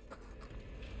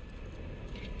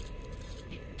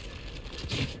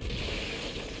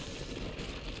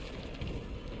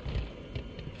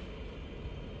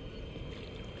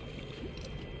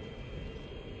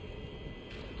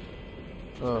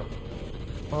 Oh.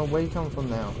 Oh, where you coming from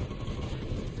now?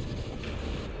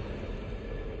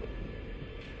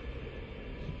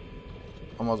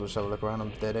 I might as well just have a look around,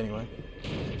 I'm dead anyway.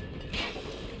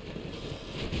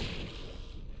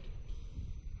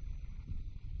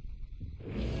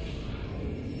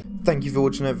 Thank you for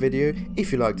watching that video.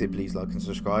 If you liked it, please like and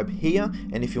subscribe here.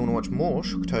 And if you want to watch more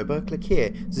Shocktober, click here.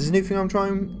 This is a new thing I'm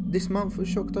trying this month for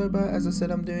Shocktober. As I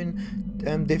said, I'm doing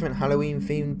different Halloween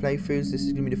themed playthroughs. This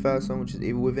is going to be the first one, which is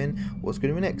Evil Within. What's going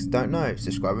to be next? Don't know.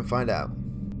 Subscribe and find out.